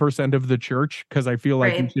 90% of the church, because I feel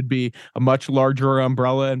like Right. you should be a much larger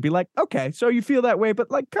umbrella and be like, okay, so you feel that way,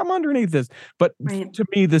 but like come underneath this. But Right. to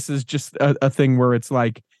me, this is just a thing where it's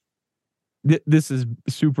like, this is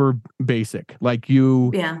super basic. Like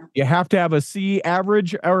you have to have a C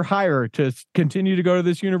average or higher to continue to go to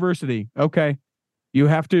this university. Okay. You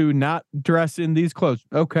have to not dress in these clothes.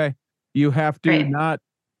 Okay. You have to Right. not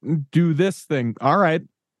do this thing. All right.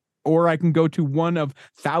 Or I can go to one of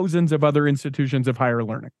thousands of other institutions of higher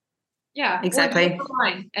learning. Yeah, Exactly. Or do it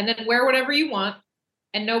online, and then wear whatever you want,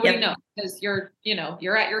 and nobody Yep. knows because you're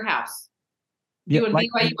at your house Yep, doing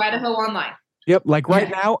BYU Idaho online. Yep. Like right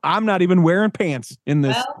now, I'm not even wearing pants in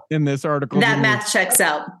this Well, article. That math checks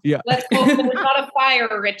out. Yeah. Let's hope there's not a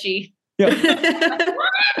fire, Richie.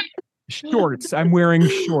 Shorts. I'm wearing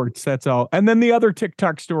shorts. That's all. And then the other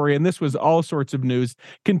TikTok story, and this was all sorts of news,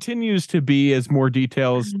 continues to be as more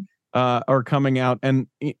details are coming out. And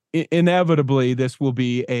inevitably, this will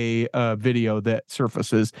be a video that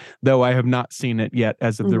surfaces, though I have not seen it yet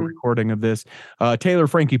as of the recording of this. Taylor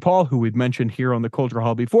Frankie Paul, who we've mentioned here on the Culture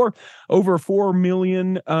Hall before, over 4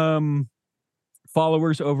 million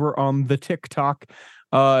followers over on the TikTok,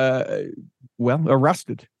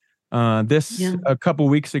 arrested. A couple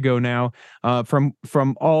weeks ago now,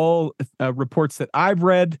 from all reports that I've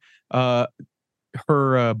read,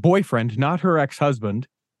 her boyfriend, not her ex-husband,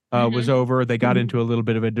 was over. They got into a little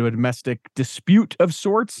bit of a domestic dispute of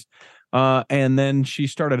sorts, and then she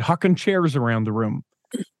started hucking chairs around the room.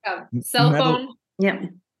 Cell phone,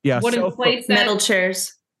 wooden plates, metal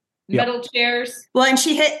chairs. metal chairs. Well, and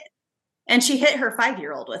she hit her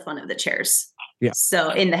 5-year-old with one of the chairs. Yeah.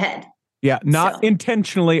 So in the head. Yeah, not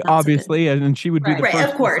intentionally, obviously, and she would be the Right. first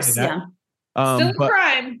Of course, to say that. Still a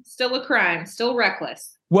crime. Still a crime. Still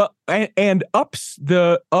reckless. Well, and ups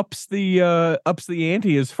the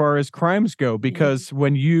ante as far as crimes go, because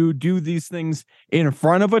when you do these things in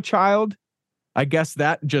front of a child, I guess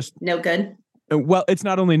that just no good. Well, it's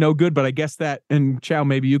not only no good, but I guess that, and Chow,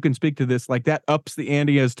 maybe you can speak to this, like that ups the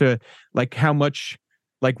ante as to like how much,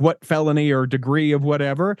 like what felony or degree of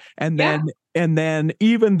whatever, and then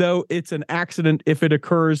even though it's an accident, if it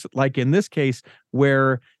occurs like in this case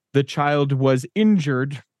where the child was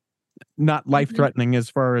injured, not life-threatening as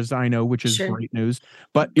far as I know, which is great news,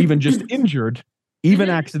 but even just injured, even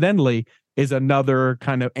accidentally, is another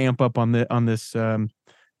kind of amp up on this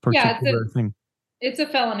particular thing. It's a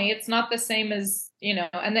felony. It's not the same as,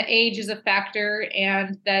 and the age is a factor,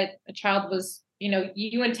 and that a child was,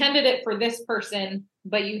 you intended it for this person,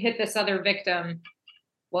 but you hit this other victim.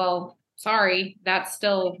 Well, sorry, that's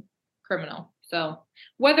still criminal. So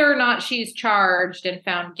whether or not she's charged and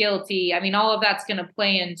found guilty, I mean, all of that's going to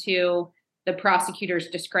play into the prosecutor's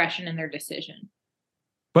discretion in their decision.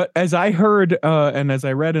 But as I heard, and as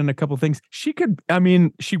I read in a couple of things, she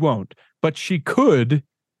won't, but she could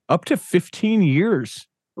up to 15 years.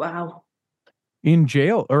 Wow. In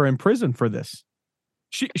jail or in prison for this.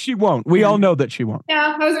 She won't. We all know that she won't.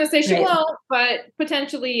 Yeah, I was going to say she won't, but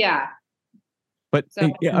potentially, yeah. But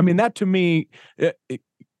I mean, that to me,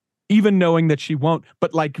 even knowing that she won't,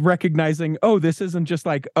 but like recognizing, oh, this isn't just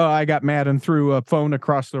like, oh, I got mad and threw a phone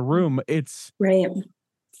across the room. It's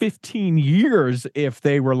 15 years if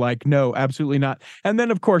they were like, no, absolutely not. And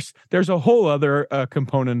then, of course, there's a whole other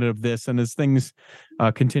component of this. And as things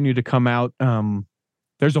continue to come out,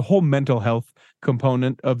 there's a whole mental health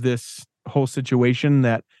component of this whole situation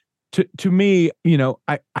that to me,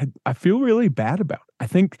 I feel really bad about. I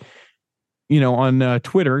think, on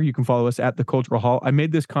Twitter, you can follow us at The Cultural Hall. I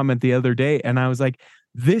made this comment the other day and I was like,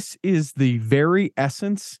 this is the very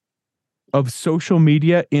essence of social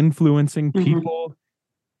media influencing people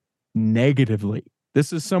negatively.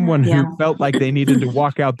 This is someone who felt like they needed to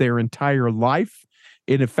walk out their entire life.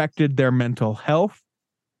 It affected their mental health.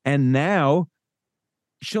 And now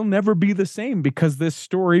she'll never be the same because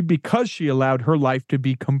she allowed her life to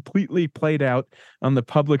be completely played out on the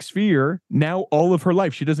public sphere. Now all of her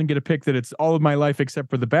life, she doesn't get a pick that it's all of my life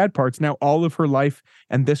except for the bad parts. Now all of her life,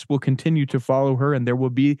 and this will continue to follow her, and there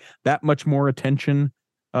will be that much more attention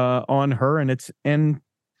on her.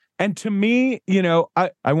 And to me,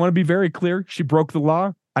 I want to be very clear. She broke the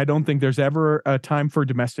law. I don't think there's ever a time for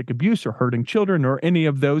domestic abuse or hurting children or any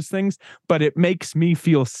of those things, but it makes me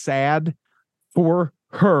feel sad for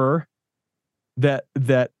her that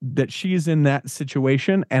she's in that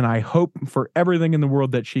situation, and I hope for everything in the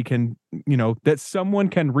world that she can, that someone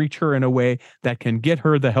can reach her in a way that can get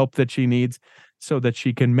her the help that she needs so that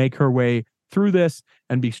she can make her way through this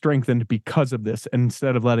and be strengthened because of this,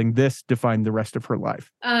 instead of letting this define the rest of her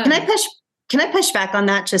life. Can I push back on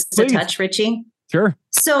that just a touch, Richie? Sure.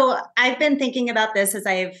 So I've been thinking about this as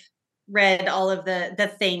I've read all of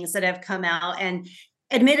the things that have come out, and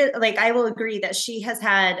admitted, like, I will agree that she has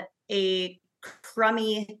had a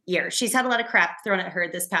crummy year. She's had a lot of crap thrown at her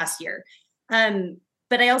this past year.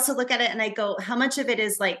 But I also look at it and I go, how much of it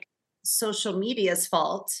is like social media's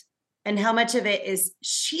fault? And how much of it is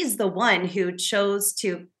she's the one who chose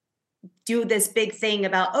to do this big thing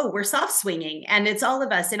about, oh, we're soft swinging and it's all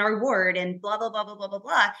of us in our ward and blah, blah, blah, blah, blah, blah,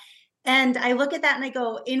 blah. And I look at that and I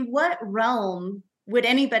go, in what realm would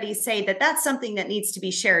anybody say that that's something that needs to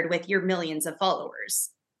be shared with your millions of followers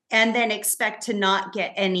and then expect to not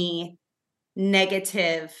get any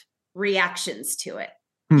negative reactions to it?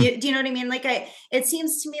 Do you know what I mean? Like, it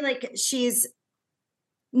seems to me like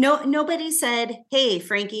nobody said, hey,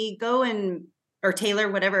 Frankie, or Taylor,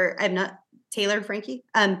 whatever. I'm not Taylor, Frankie.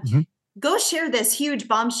 Go share this huge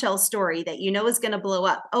bombshell story that is going to blow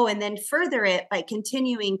up. Oh, and then further it by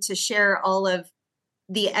continuing to share all of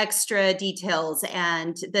the extra details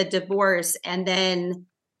and the divorce, and then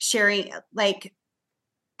sharing, like,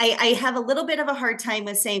 I have a little bit of a hard time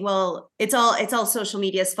with saying, well, it's all social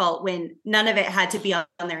media's fault when none of it had to be on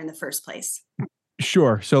there in the first place.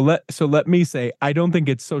 Sure. So let me say, I don't think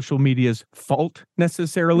it's social media's fault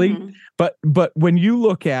necessarily, but when you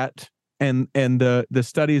look at and the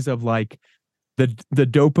studies of like the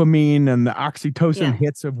dopamine and the oxytocin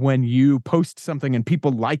hits of when you post something and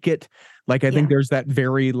people like it, like, I think there's that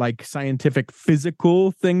very like scientific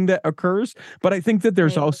physical thing that occurs, but I think that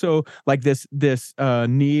there's also like this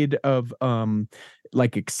need of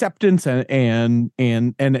like acceptance and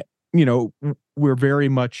we're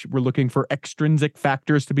looking for extrinsic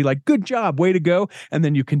factors to be like, good job, way to go. And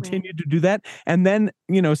then you continue to do that. And then,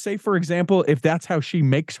 say, for example, if that's how she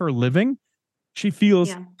makes her living, she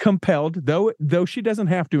feels compelled, though she doesn't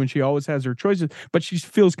have to, and she always has her choices, but she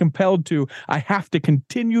feels compelled to, I have to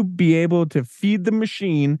continue be able to feed the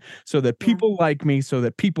machine so that people like me, so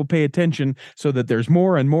that people pay attention, so that there's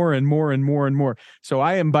more and more and more and more and more. So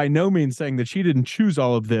I am by no means saying that she didn't choose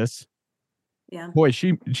all of this. Yeah. Boy,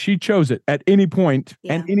 she chose it at any point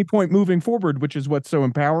and any point moving forward, which is what's so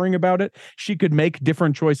empowering about it. She could make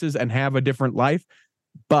different choices and have a different life,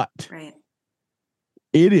 but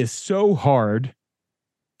it is so hard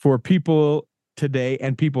for people today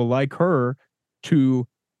and people like her to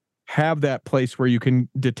have that place where you can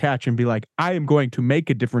detach and be like, I am going to make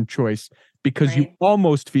a different choice, because you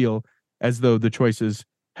almost feel as though the choices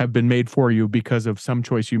have been made for you because of some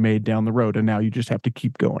choice you made down the road, and now you just have to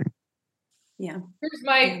keep going. Yeah.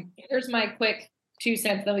 Here's my quick 2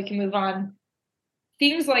 cents, then we can move on.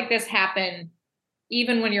 Things like this happen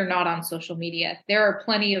even when you're not on social media. There are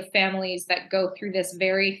plenty of families that go through this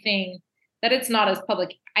very thing that it's not as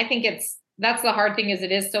public. I think that's the hard thing, is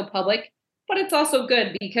it is so public, but it's also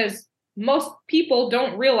good because most people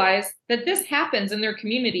don't realize that this happens in their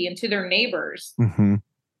community and to their neighbors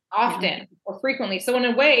often or frequently. So in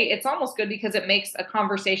a way, it's almost good because it makes a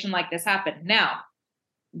conversation like this happen. Now,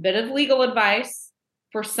 bit of legal advice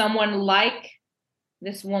for someone like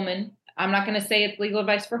this woman. I'm not going to say it's legal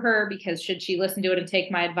advice for her, because should she listen to it and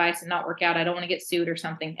take my advice and not work out, I don't want to get sued or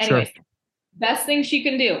something. Anyways, best thing she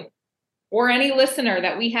can do, or any listener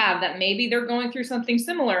that we have that maybe they're going through something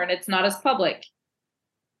similar and it's not as public,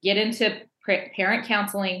 get into parent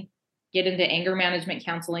counseling, get into anger management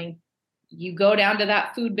counseling. You go down to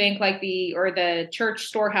that food bank or the church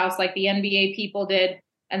storehouse like the NBA people did,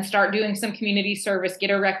 and start doing some community service, get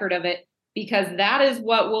a record of it, because that is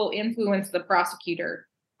what will influence the prosecutor.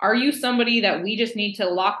 Are you somebody that we just need to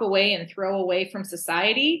lock away and throw away from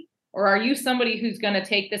society? Or are you somebody who's going to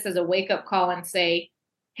take this as a wake-up call and say,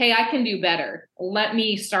 hey, I can do better. Let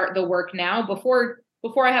me start the work now before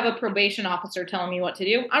I have a probation officer telling me what to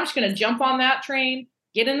do. I'm just going to jump on that train,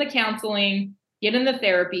 get in the counseling, get in the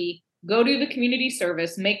therapy, go do the community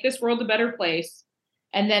service, make this world a better place.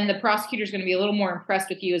 And then the prosecutor is going to be a little more impressed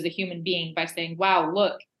with you as a human being by saying, wow,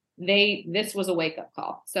 look, this was a wake-up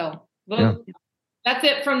call. So that's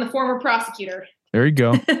it from the former prosecutor. There you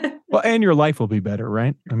go. Well, and your life will be better,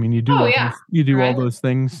 right? I mean, you do all those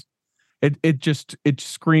things. It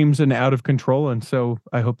screams and out of control. And so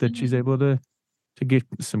I hope that she's able to get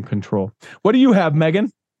some control. What do you have,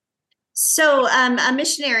 Megan? So a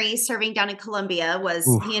missionary serving down in Colombia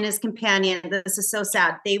he and his companion, this is so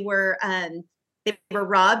sad. They were They were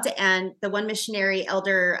robbed, and the one missionary,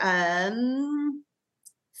 Elder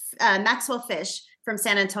Maxwell Fish from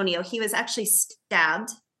San Antonio, he was actually stabbed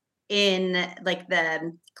in like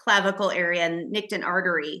the clavicle area and nicked an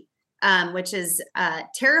artery, which is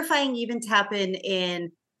terrifying even to happen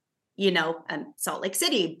in, Salt Lake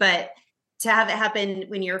City, but to have it happen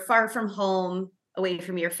when you're far from home, away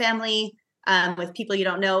from your family, with people you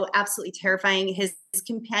don't know, absolutely terrifying. His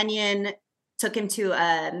companion took him to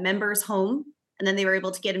a member's home, and then they were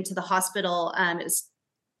able to get him to the hospital. It was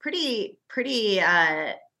pretty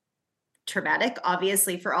traumatic,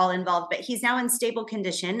 obviously, for all involved, but he's now in stable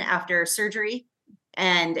condition after surgery,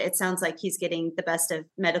 and it sounds like he's getting the best of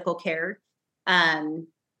medical care.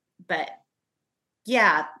 But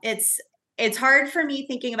yeah, it's hard for me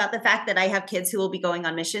thinking about the fact that I have kids who will be going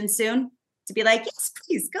on mission soon to be like, yes,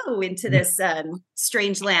 please go into this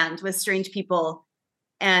strange land with strange people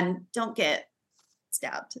and don't get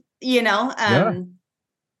stabbed,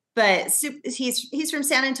 But he's from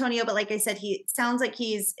San Antonio, but like I said, he sounds like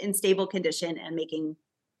he's in stable condition and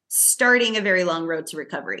starting a very long road to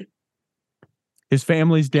recovery. His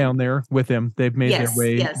family's down there with him. They've made their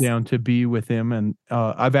way down to be with him. And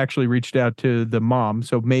I've actually reached out to the mom.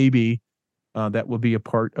 So maybe that will be a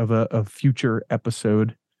part of a future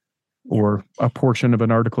episode or a portion of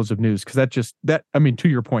an articles of news. Cause to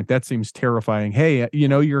your point, that seems terrifying. Hey,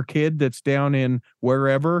 your kid that's down in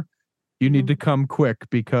wherever, you need to come quick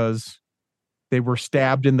because they were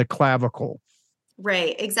stabbed in the clavicle.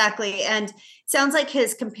 Right, exactly. And sounds like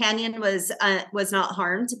his companion was not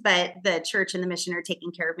harmed, but the church and the mission are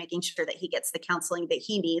taking care of making sure that he gets the counseling that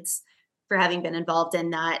he needs for having been involved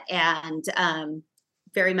in that. And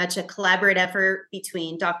very much a collaborative effort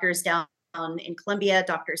between doctors down in Columbia,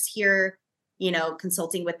 doctors here,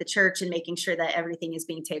 consulting with the church and making sure that everything is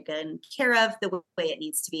being taken care of the way it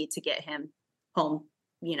needs to be to get him home,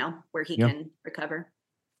 where he can recover.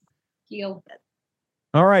 Heal.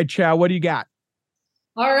 All right, Chow, what do you got?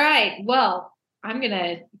 All right. Well, I'm going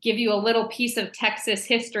to give you a little piece of Texas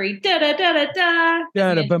history. Texas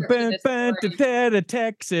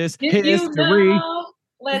history.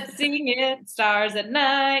 Let's sing it. Stars at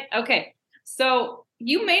night. Okay. So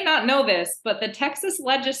you may not know this, but the Texas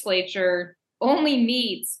legislature only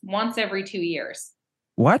meets once every 2 years.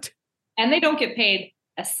 What? And they don't get paid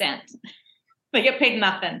a cent. They get paid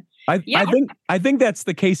nothing. I think that's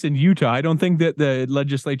the case in Utah. I don't think that the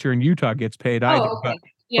legislature in Utah gets paid either. Okay.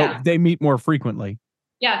 But they meet more frequently.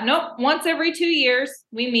 Yeah, nope. Once every 2 years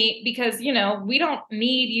we meet because, we don't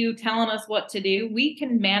need you telling us what to do. We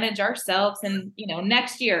can manage ourselves and,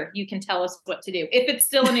 next year you can tell us what to do if it's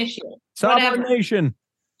still an issue. Sovereign nation.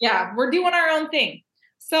 Yeah, we're doing our own thing.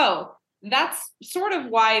 So that's sort of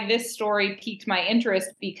why this story piqued my interest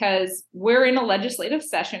because we're in a legislative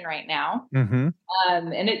session right now. Mm-hmm.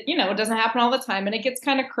 And it, it doesn't happen all the time and it gets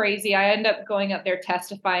kind of crazy. I end up going up there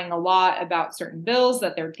testifying a lot about certain bills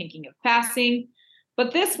that they're thinking of passing.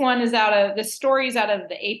 But this one is the story's out of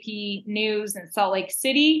the AP News in Salt Lake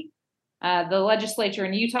City. The legislature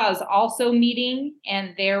in Utah is also meeting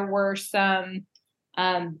and there were some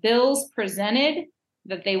bills presented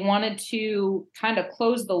that they wanted to kind of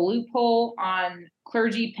close the loophole on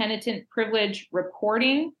clergy penitent privilege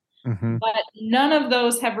reporting, but none of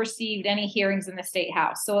those have received any hearings in the state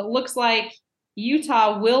house. So it looks like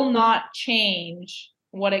Utah will not change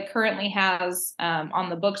what it currently has on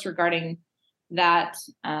the books regarding that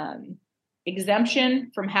exemption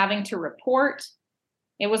from having to report.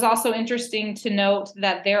 It was also interesting to note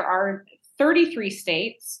that there are 33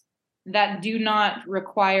 states that do not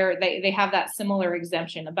require, they have that similar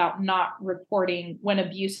exemption about not reporting when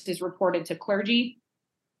abuse is reported to clergy.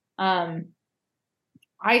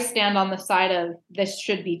 I stand on the side of this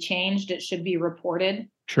should be changed. It should be reported.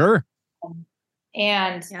 Sure.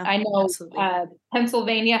 And I know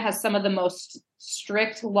Pennsylvania has some of the most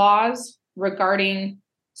strict laws regarding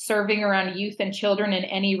serving around youth and children in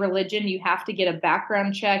any religion. You have to get a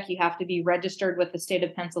background check. You have to be registered with the state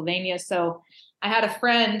of Pennsylvania. So I had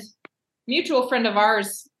a mutual friend of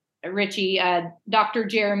ours, Richie, Dr.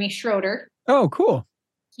 Jeremy Schroeder. Oh, cool.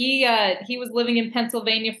 He was living in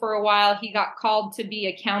Pennsylvania for a while. He got called to be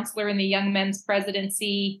a counselor in the Young Men's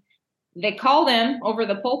Presidency. They called him over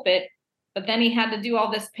the pulpit, but then he had to do all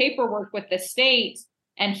this paperwork with the state.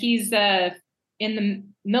 And he's in the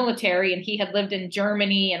military and he had lived in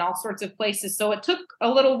Germany and all sorts of places. So it took a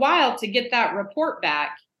little while to get that report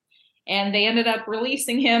back. And they ended up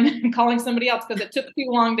releasing him and calling somebody else because it took too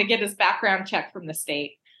long to get his background check from the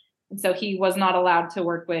state. And so he was not allowed to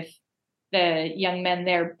work with the young men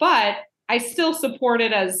there. But I still support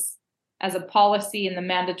it as a policy and the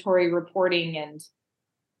mandatory reporting.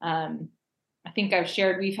 And I I think I've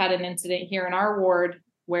shared, we've had an incident here in our ward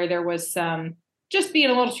where there was some just being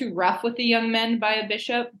a little too rough with the young men by a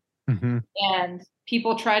bishop. Mm-hmm. And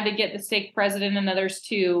people tried to get the stake president and others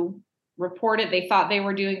to report it. They thought they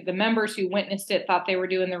were doing, the members who witnessed it thought they were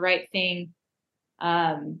doing the right thing.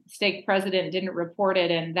 Stake president didn't report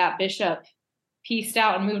it, and that bishop pieced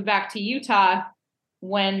out and moved back to Utah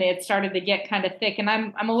when it started to get kind of thick. And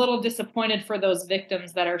I'm a little disappointed for those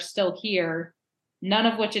victims that are still here, none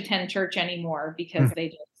of which attend church anymore because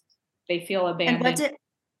they feel abandoned. And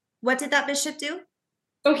what did that bishop do?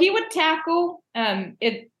 So he would tackle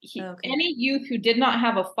any youth who did not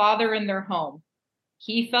have a father in their home.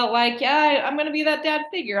 He felt like, yeah, I'm going to be that dad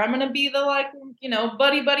figure. I'm going to be the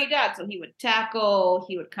buddy dad. So he would tackle,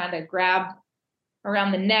 he would kind of grab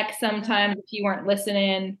around the neck sometimes if you weren't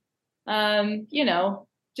listening,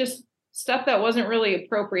 just stuff that wasn't really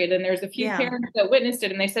appropriate. And there's a few parents that witnessed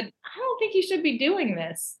it and they said, I don't think he should be doing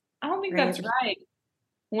this. I don't think that's right.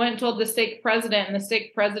 Went and told the stake president, and the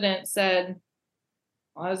stake president said,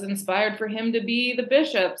 I was inspired for him to be the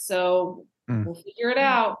bishop, so we'll figure it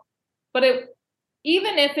out. But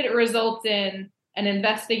even if it results in an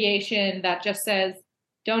investigation that just says,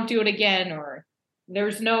 don't do it again, or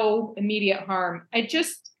there's no immediate harm,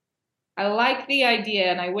 I like the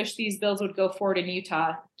idea, and I wish these bills would go forward in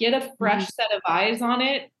Utah. Get a fresh set of eyes on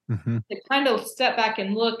it to kind of step back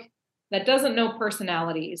and look, that doesn't know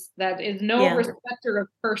personalities, that is no respecter of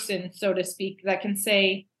person, so to speak, that can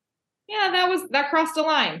say, yeah, that crossed a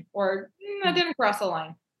line, or that didn't cross a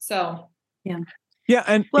line. So, and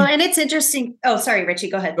it's interesting. Oh, sorry, Richie,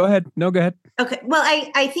 go ahead. Go ahead. No, go ahead. Okay. Well,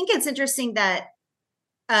 I think it's interesting that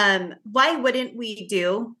why wouldn't we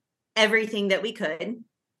do everything that we could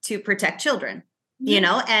to protect children? You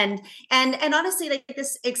know, and honestly, like,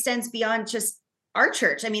 this extends beyond just our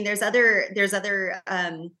church. I mean, there's other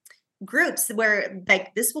groups where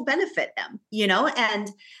like this will benefit them, and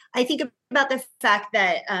I think about the fact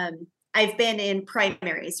that I've been in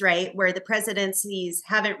primaries, right, where the presidencies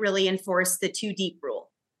haven't really enforced the 2 deep rule,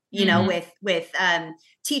 with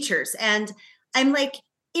teachers. And I'm like,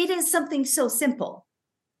 it is something so simple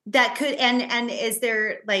that could, and is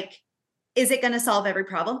it going to solve every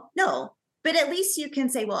problem? No, but at least you can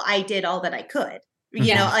say, well, I did all that I could,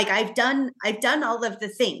 like I've done all of the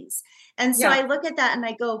things. And so I look at that and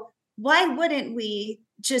I go, why wouldn't we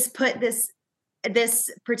just put this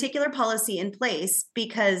particular policy in place?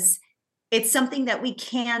 Because it's something that we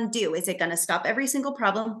can do. Is it going to stop every single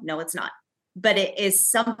problem? No, it's not. But it is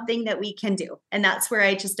something that we can do. And that's where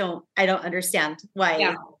I don't understand why.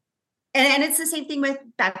 Yeah. And it's the same thing with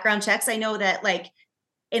background checks. I know that, like,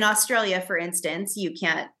 in Australia, for instance, you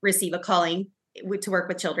can't receive a calling to work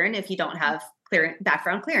with children if you don't have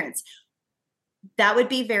background clearance. That would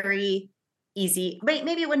be very easy.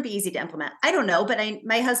 Maybe it wouldn't be easy to implement. I don't know, but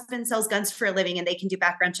my husband sells guns for a living and they can do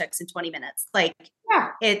background checks in 20 minutes. Like,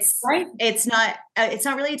 it's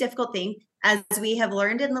not really a difficult thing. As we have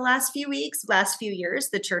learned in the last few years,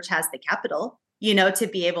 the church has the capital, to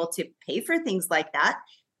be able to pay for things like that.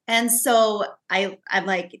 And so I'm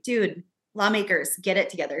like, dude, lawmakers, get it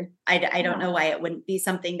together. I don't know why it wouldn't be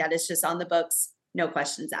something that is just on the books, no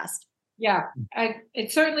questions asked. Yeah,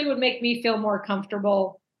 it certainly would make me feel more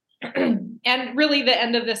comfortable. And really the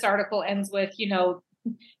end of this article ends with,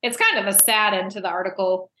 it's kind of a sad end to the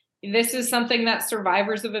article. This is something that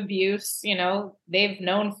survivors of abuse, they've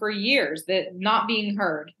known for years, that not being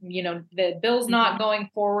heard, the bill's not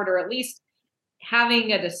going forward, or at least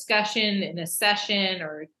having a discussion in a session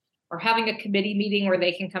or having a committee meeting where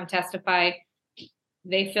they can come testify.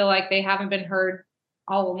 They feel like they haven't been heard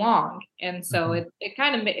all along. And so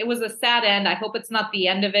it was a sad end. I hope it's not the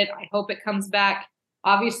end of it. I hope it comes back.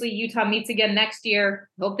 Obviously, Utah meets again next year.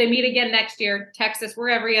 Hope they meet again next year. Texas, we're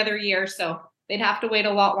every other year, so they'd have to wait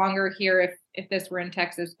a lot longer here if this were in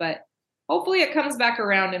Texas. But hopefully it comes back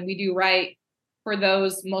around and we do right for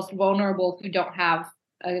those most vulnerable who don't have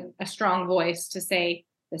a strong voice to say,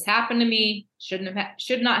 this happened to me, should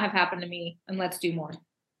not have happened to me, and let's do more.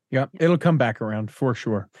 Yeah, it'll come back around for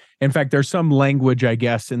sure. In fact, there's some language, I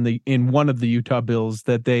guess, in one of the Utah bills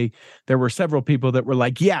that there were several people that were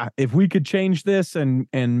like, yeah, if we could change this and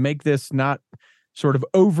make this not sort of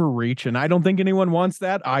overreach, and I don't think anyone wants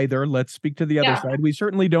that either. Let's speak to the other side. We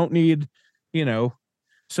certainly don't need,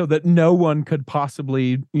 so that no one could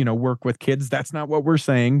possibly, work with kids. That's not what we're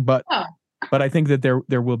saying, but I think that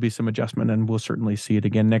there will be some adjustment, and we'll certainly see it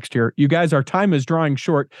again next year. You guys, our time is drawing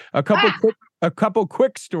short. A couple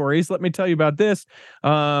quick stories. Let me tell you about this.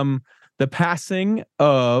 The passing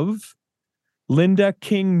of Linda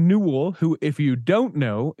King Newell, who, if you don't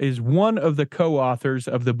know, is one of the co-authors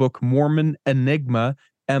of the book Mormon Enigma,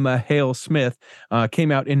 Emma Hale Smith,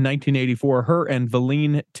 came out in 1984. Her and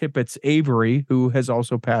Valine Tippett Avery, who has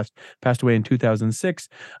also passed away in 2006,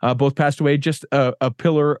 both passed away. Just a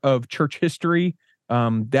pillar of church history.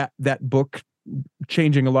 That book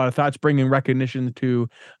changing a lot of thoughts, bringing recognition to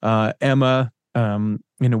Emma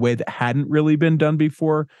in a way that hadn't really been done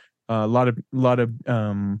before. A lot of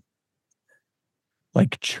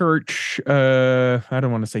like church, I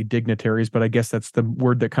don't want to say dignitaries, but I guess that's the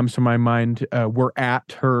word that comes to my mind, were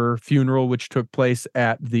at her funeral, which took place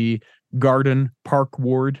at the Garden Park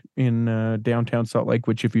Ward in downtown Salt Lake,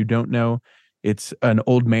 which, if you don't know, it's an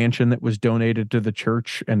old mansion that was donated to the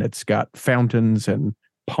church, and it's got fountains and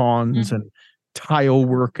ponds and tile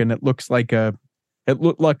work, and it looks like a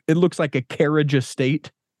carriage estate.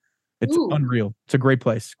 It's unreal. It's a great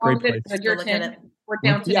place. Great place. Or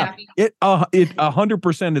Downton Abbey. It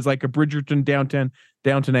 100% is like a Bridgerton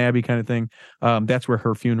Downton Abbey kind of thing. That's where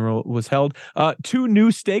her funeral was held. 2 new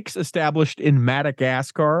stakes established in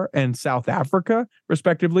Madagascar and South Africa,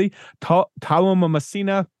 respectively.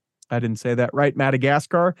 Talamasina, I didn't say that right,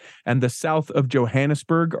 Madagascar, and the south of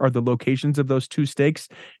Johannesburg are the locations of those 2 stakes.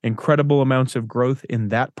 Incredible amounts of growth in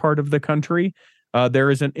that part of the country.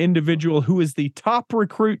 There is an individual who is the top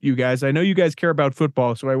recruit, you guys. I know you guys care about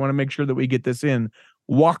football, so I want to make sure that we get this in.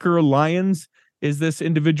 Walker Lyons is this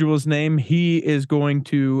individual's name. He is going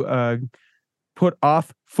to put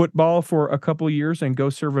off football for a couple years and go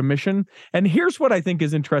serve a mission. And here's what I think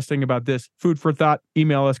is interesting about this. Food for thought.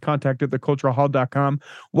 Email us, contact@theculturalhall.com.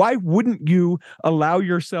 Why wouldn't you allow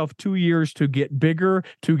yourself 2 years to get bigger,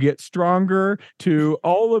 to get stronger, to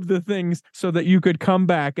all of the things so that you could come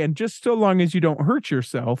back, and just so long as you don't hurt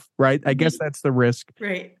yourself, right? I guess that's the risk.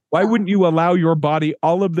 Right. Why wouldn't you allow your body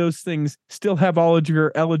all of those things, still have all of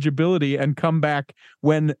your eligibility, and come back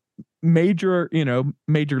when major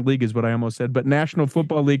league is what I almost said, but National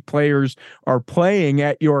Football League players are playing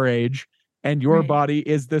at your age, and your body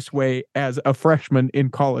is this way as a freshman in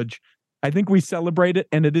college? I think we celebrate it,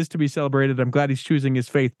 and it is to be celebrated. I'm glad he's choosing his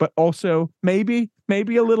faith, but also maybe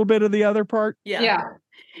a little bit of the other part. Yeah.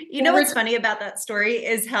 You know what's funny about that story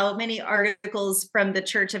is how many articles from the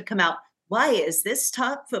church have come out. Why is this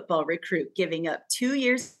top football recruit giving up 2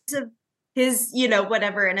 years of his,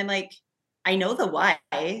 whatever? And I'm like, I know the why.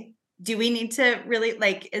 Do we need to really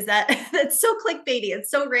is that's so clickbaity. It's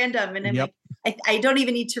so random. And I'm like, I don't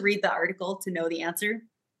even need to read the article to know the answer.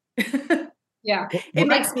 Yeah. It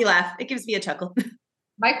makes me laugh. It gives me a chuckle.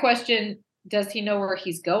 My question, does he know where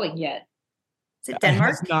he's going yet? Is it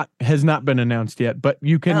Denmark? Has not been announced yet, but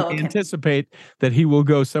you can anticipate that he will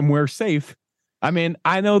go somewhere safe. I mean,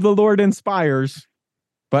 I know the Lord inspires,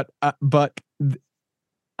 but I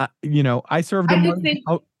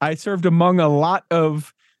served among a lot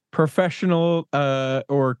of professional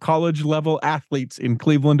or college level athletes in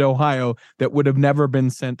Cleveland, Ohio, that would have never been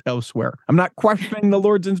sent elsewhere. I'm not questioning the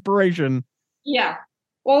Lord's inspiration. Yeah.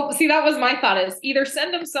 Well, see, that was my thought, is either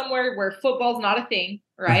send them somewhere where football's not a thing,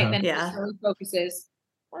 right? And then he really focuses,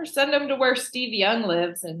 or send them to where Steve Young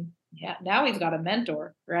lives, and now he's got a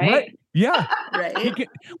mentor, right? Yeah. Right.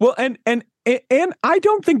 Well, and I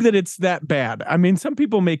don't think that it's that bad. I mean, some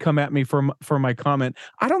people may come at me for my comment.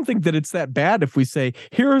 I don't think that it's that bad if we say,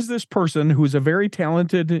 here is this person who's a very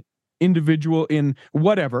talented individual in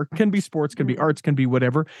whatever, can be sports, can be arts, can be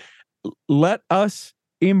whatever. Let us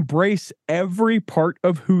embrace every part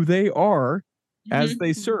of who they are as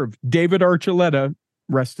they serve. David Archuleta,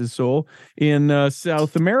 rest his soul, in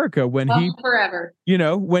South America, when he forever,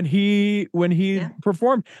 when he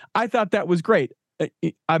performed, I thought that was great.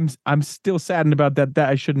 I'm still saddened about that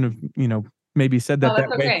I shouldn't have maybe said that way.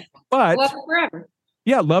 Okay. But love him forever.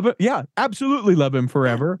 Yeah, love it. Yeah, absolutely love him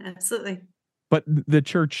forever. Yeah, absolutely. But the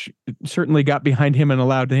church certainly got behind him and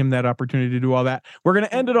allowed him that opportunity to do all that. We're going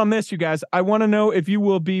to end it on this, you guys. I want to know if you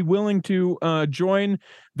will be willing to join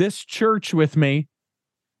this church with me.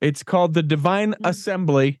 It's called the Divine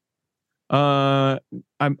Assembly. I'm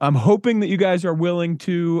hoping that you guys are willing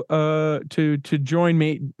to join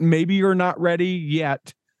me. Maybe you're not ready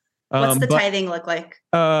yet. What's the tithing look like?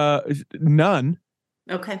 None.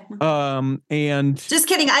 Okay. And just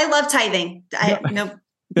kidding. I love tithing.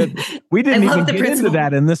 We didn't even get into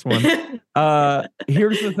that in this one.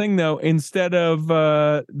 Here's the thing, though. Instead of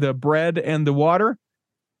the bread and the water,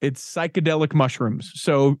 it's psychedelic mushrooms.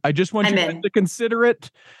 So I just want you to consider it.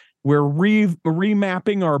 We're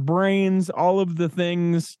remapping our brains, all of the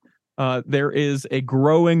things. There is a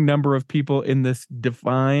growing number of people in this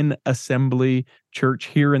Divine Assembly Church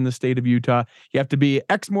here in the state of Utah. You have to be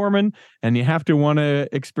ex-Mormon, and you have to want to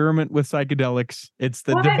experiment with psychedelics. It's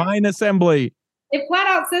the Divine Assembly. It flat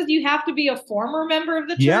out says you have to be a former member of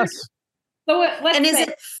the church. Yes. So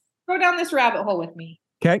let's go down this rabbit hole with me.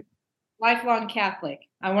 Okay. Lifelong Catholic.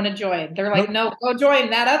 I want to join. They're like, no, go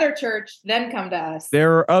join that other church, then come to us.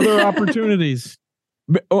 There are other opportunities.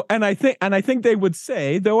 And I think they would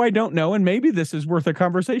say, though I don't know, and maybe this is worth a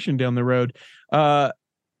conversation down the road.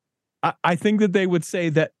 I think that they would say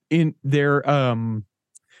that in their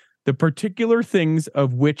the particular things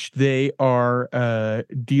of which they are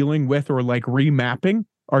dealing with or like remapping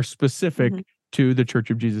are specific to the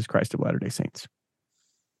Church of Jesus Christ of Latter-day Saints.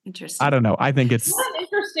 Interesting. I don't know. I think it's what an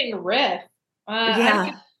interesting riff.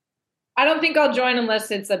 Yeah. I don't think I'll join unless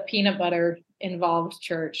it's a peanut butter involved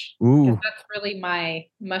church. ooh. That's really my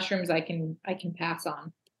mushrooms I can pass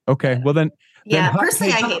on. Okay. Well then Yeah. hot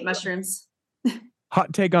Personally, take- I hate mushrooms.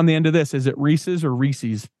 hot take on the end of this. Is it Reese's or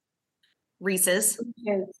Reese's? Reese's.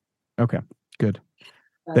 Okay, good.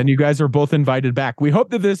 Then you guys are both invited back. We hope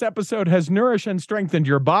that this episode has nourished and strengthened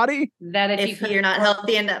your body. That If you're not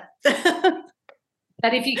healthy enough.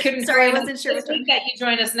 That if you couldn't Sorry, I join wasn't us sure this which week, that you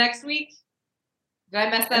join us next week. Did I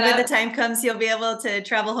mess And that when up? the time comes, you'll be able to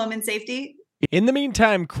travel home in safety. In the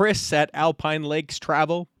meantime, Chris at Alpine Lakes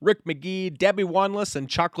Travel, Rick McGee, Debbie Wanless, and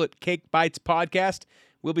Chocolate Cake Bites Podcast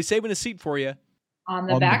will be saving a seat for you. On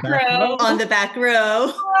the back row. On the back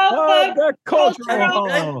row. Oh, the cultural Cultural.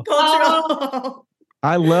 hall. Cultural.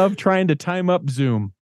 I love trying to time up Zoom.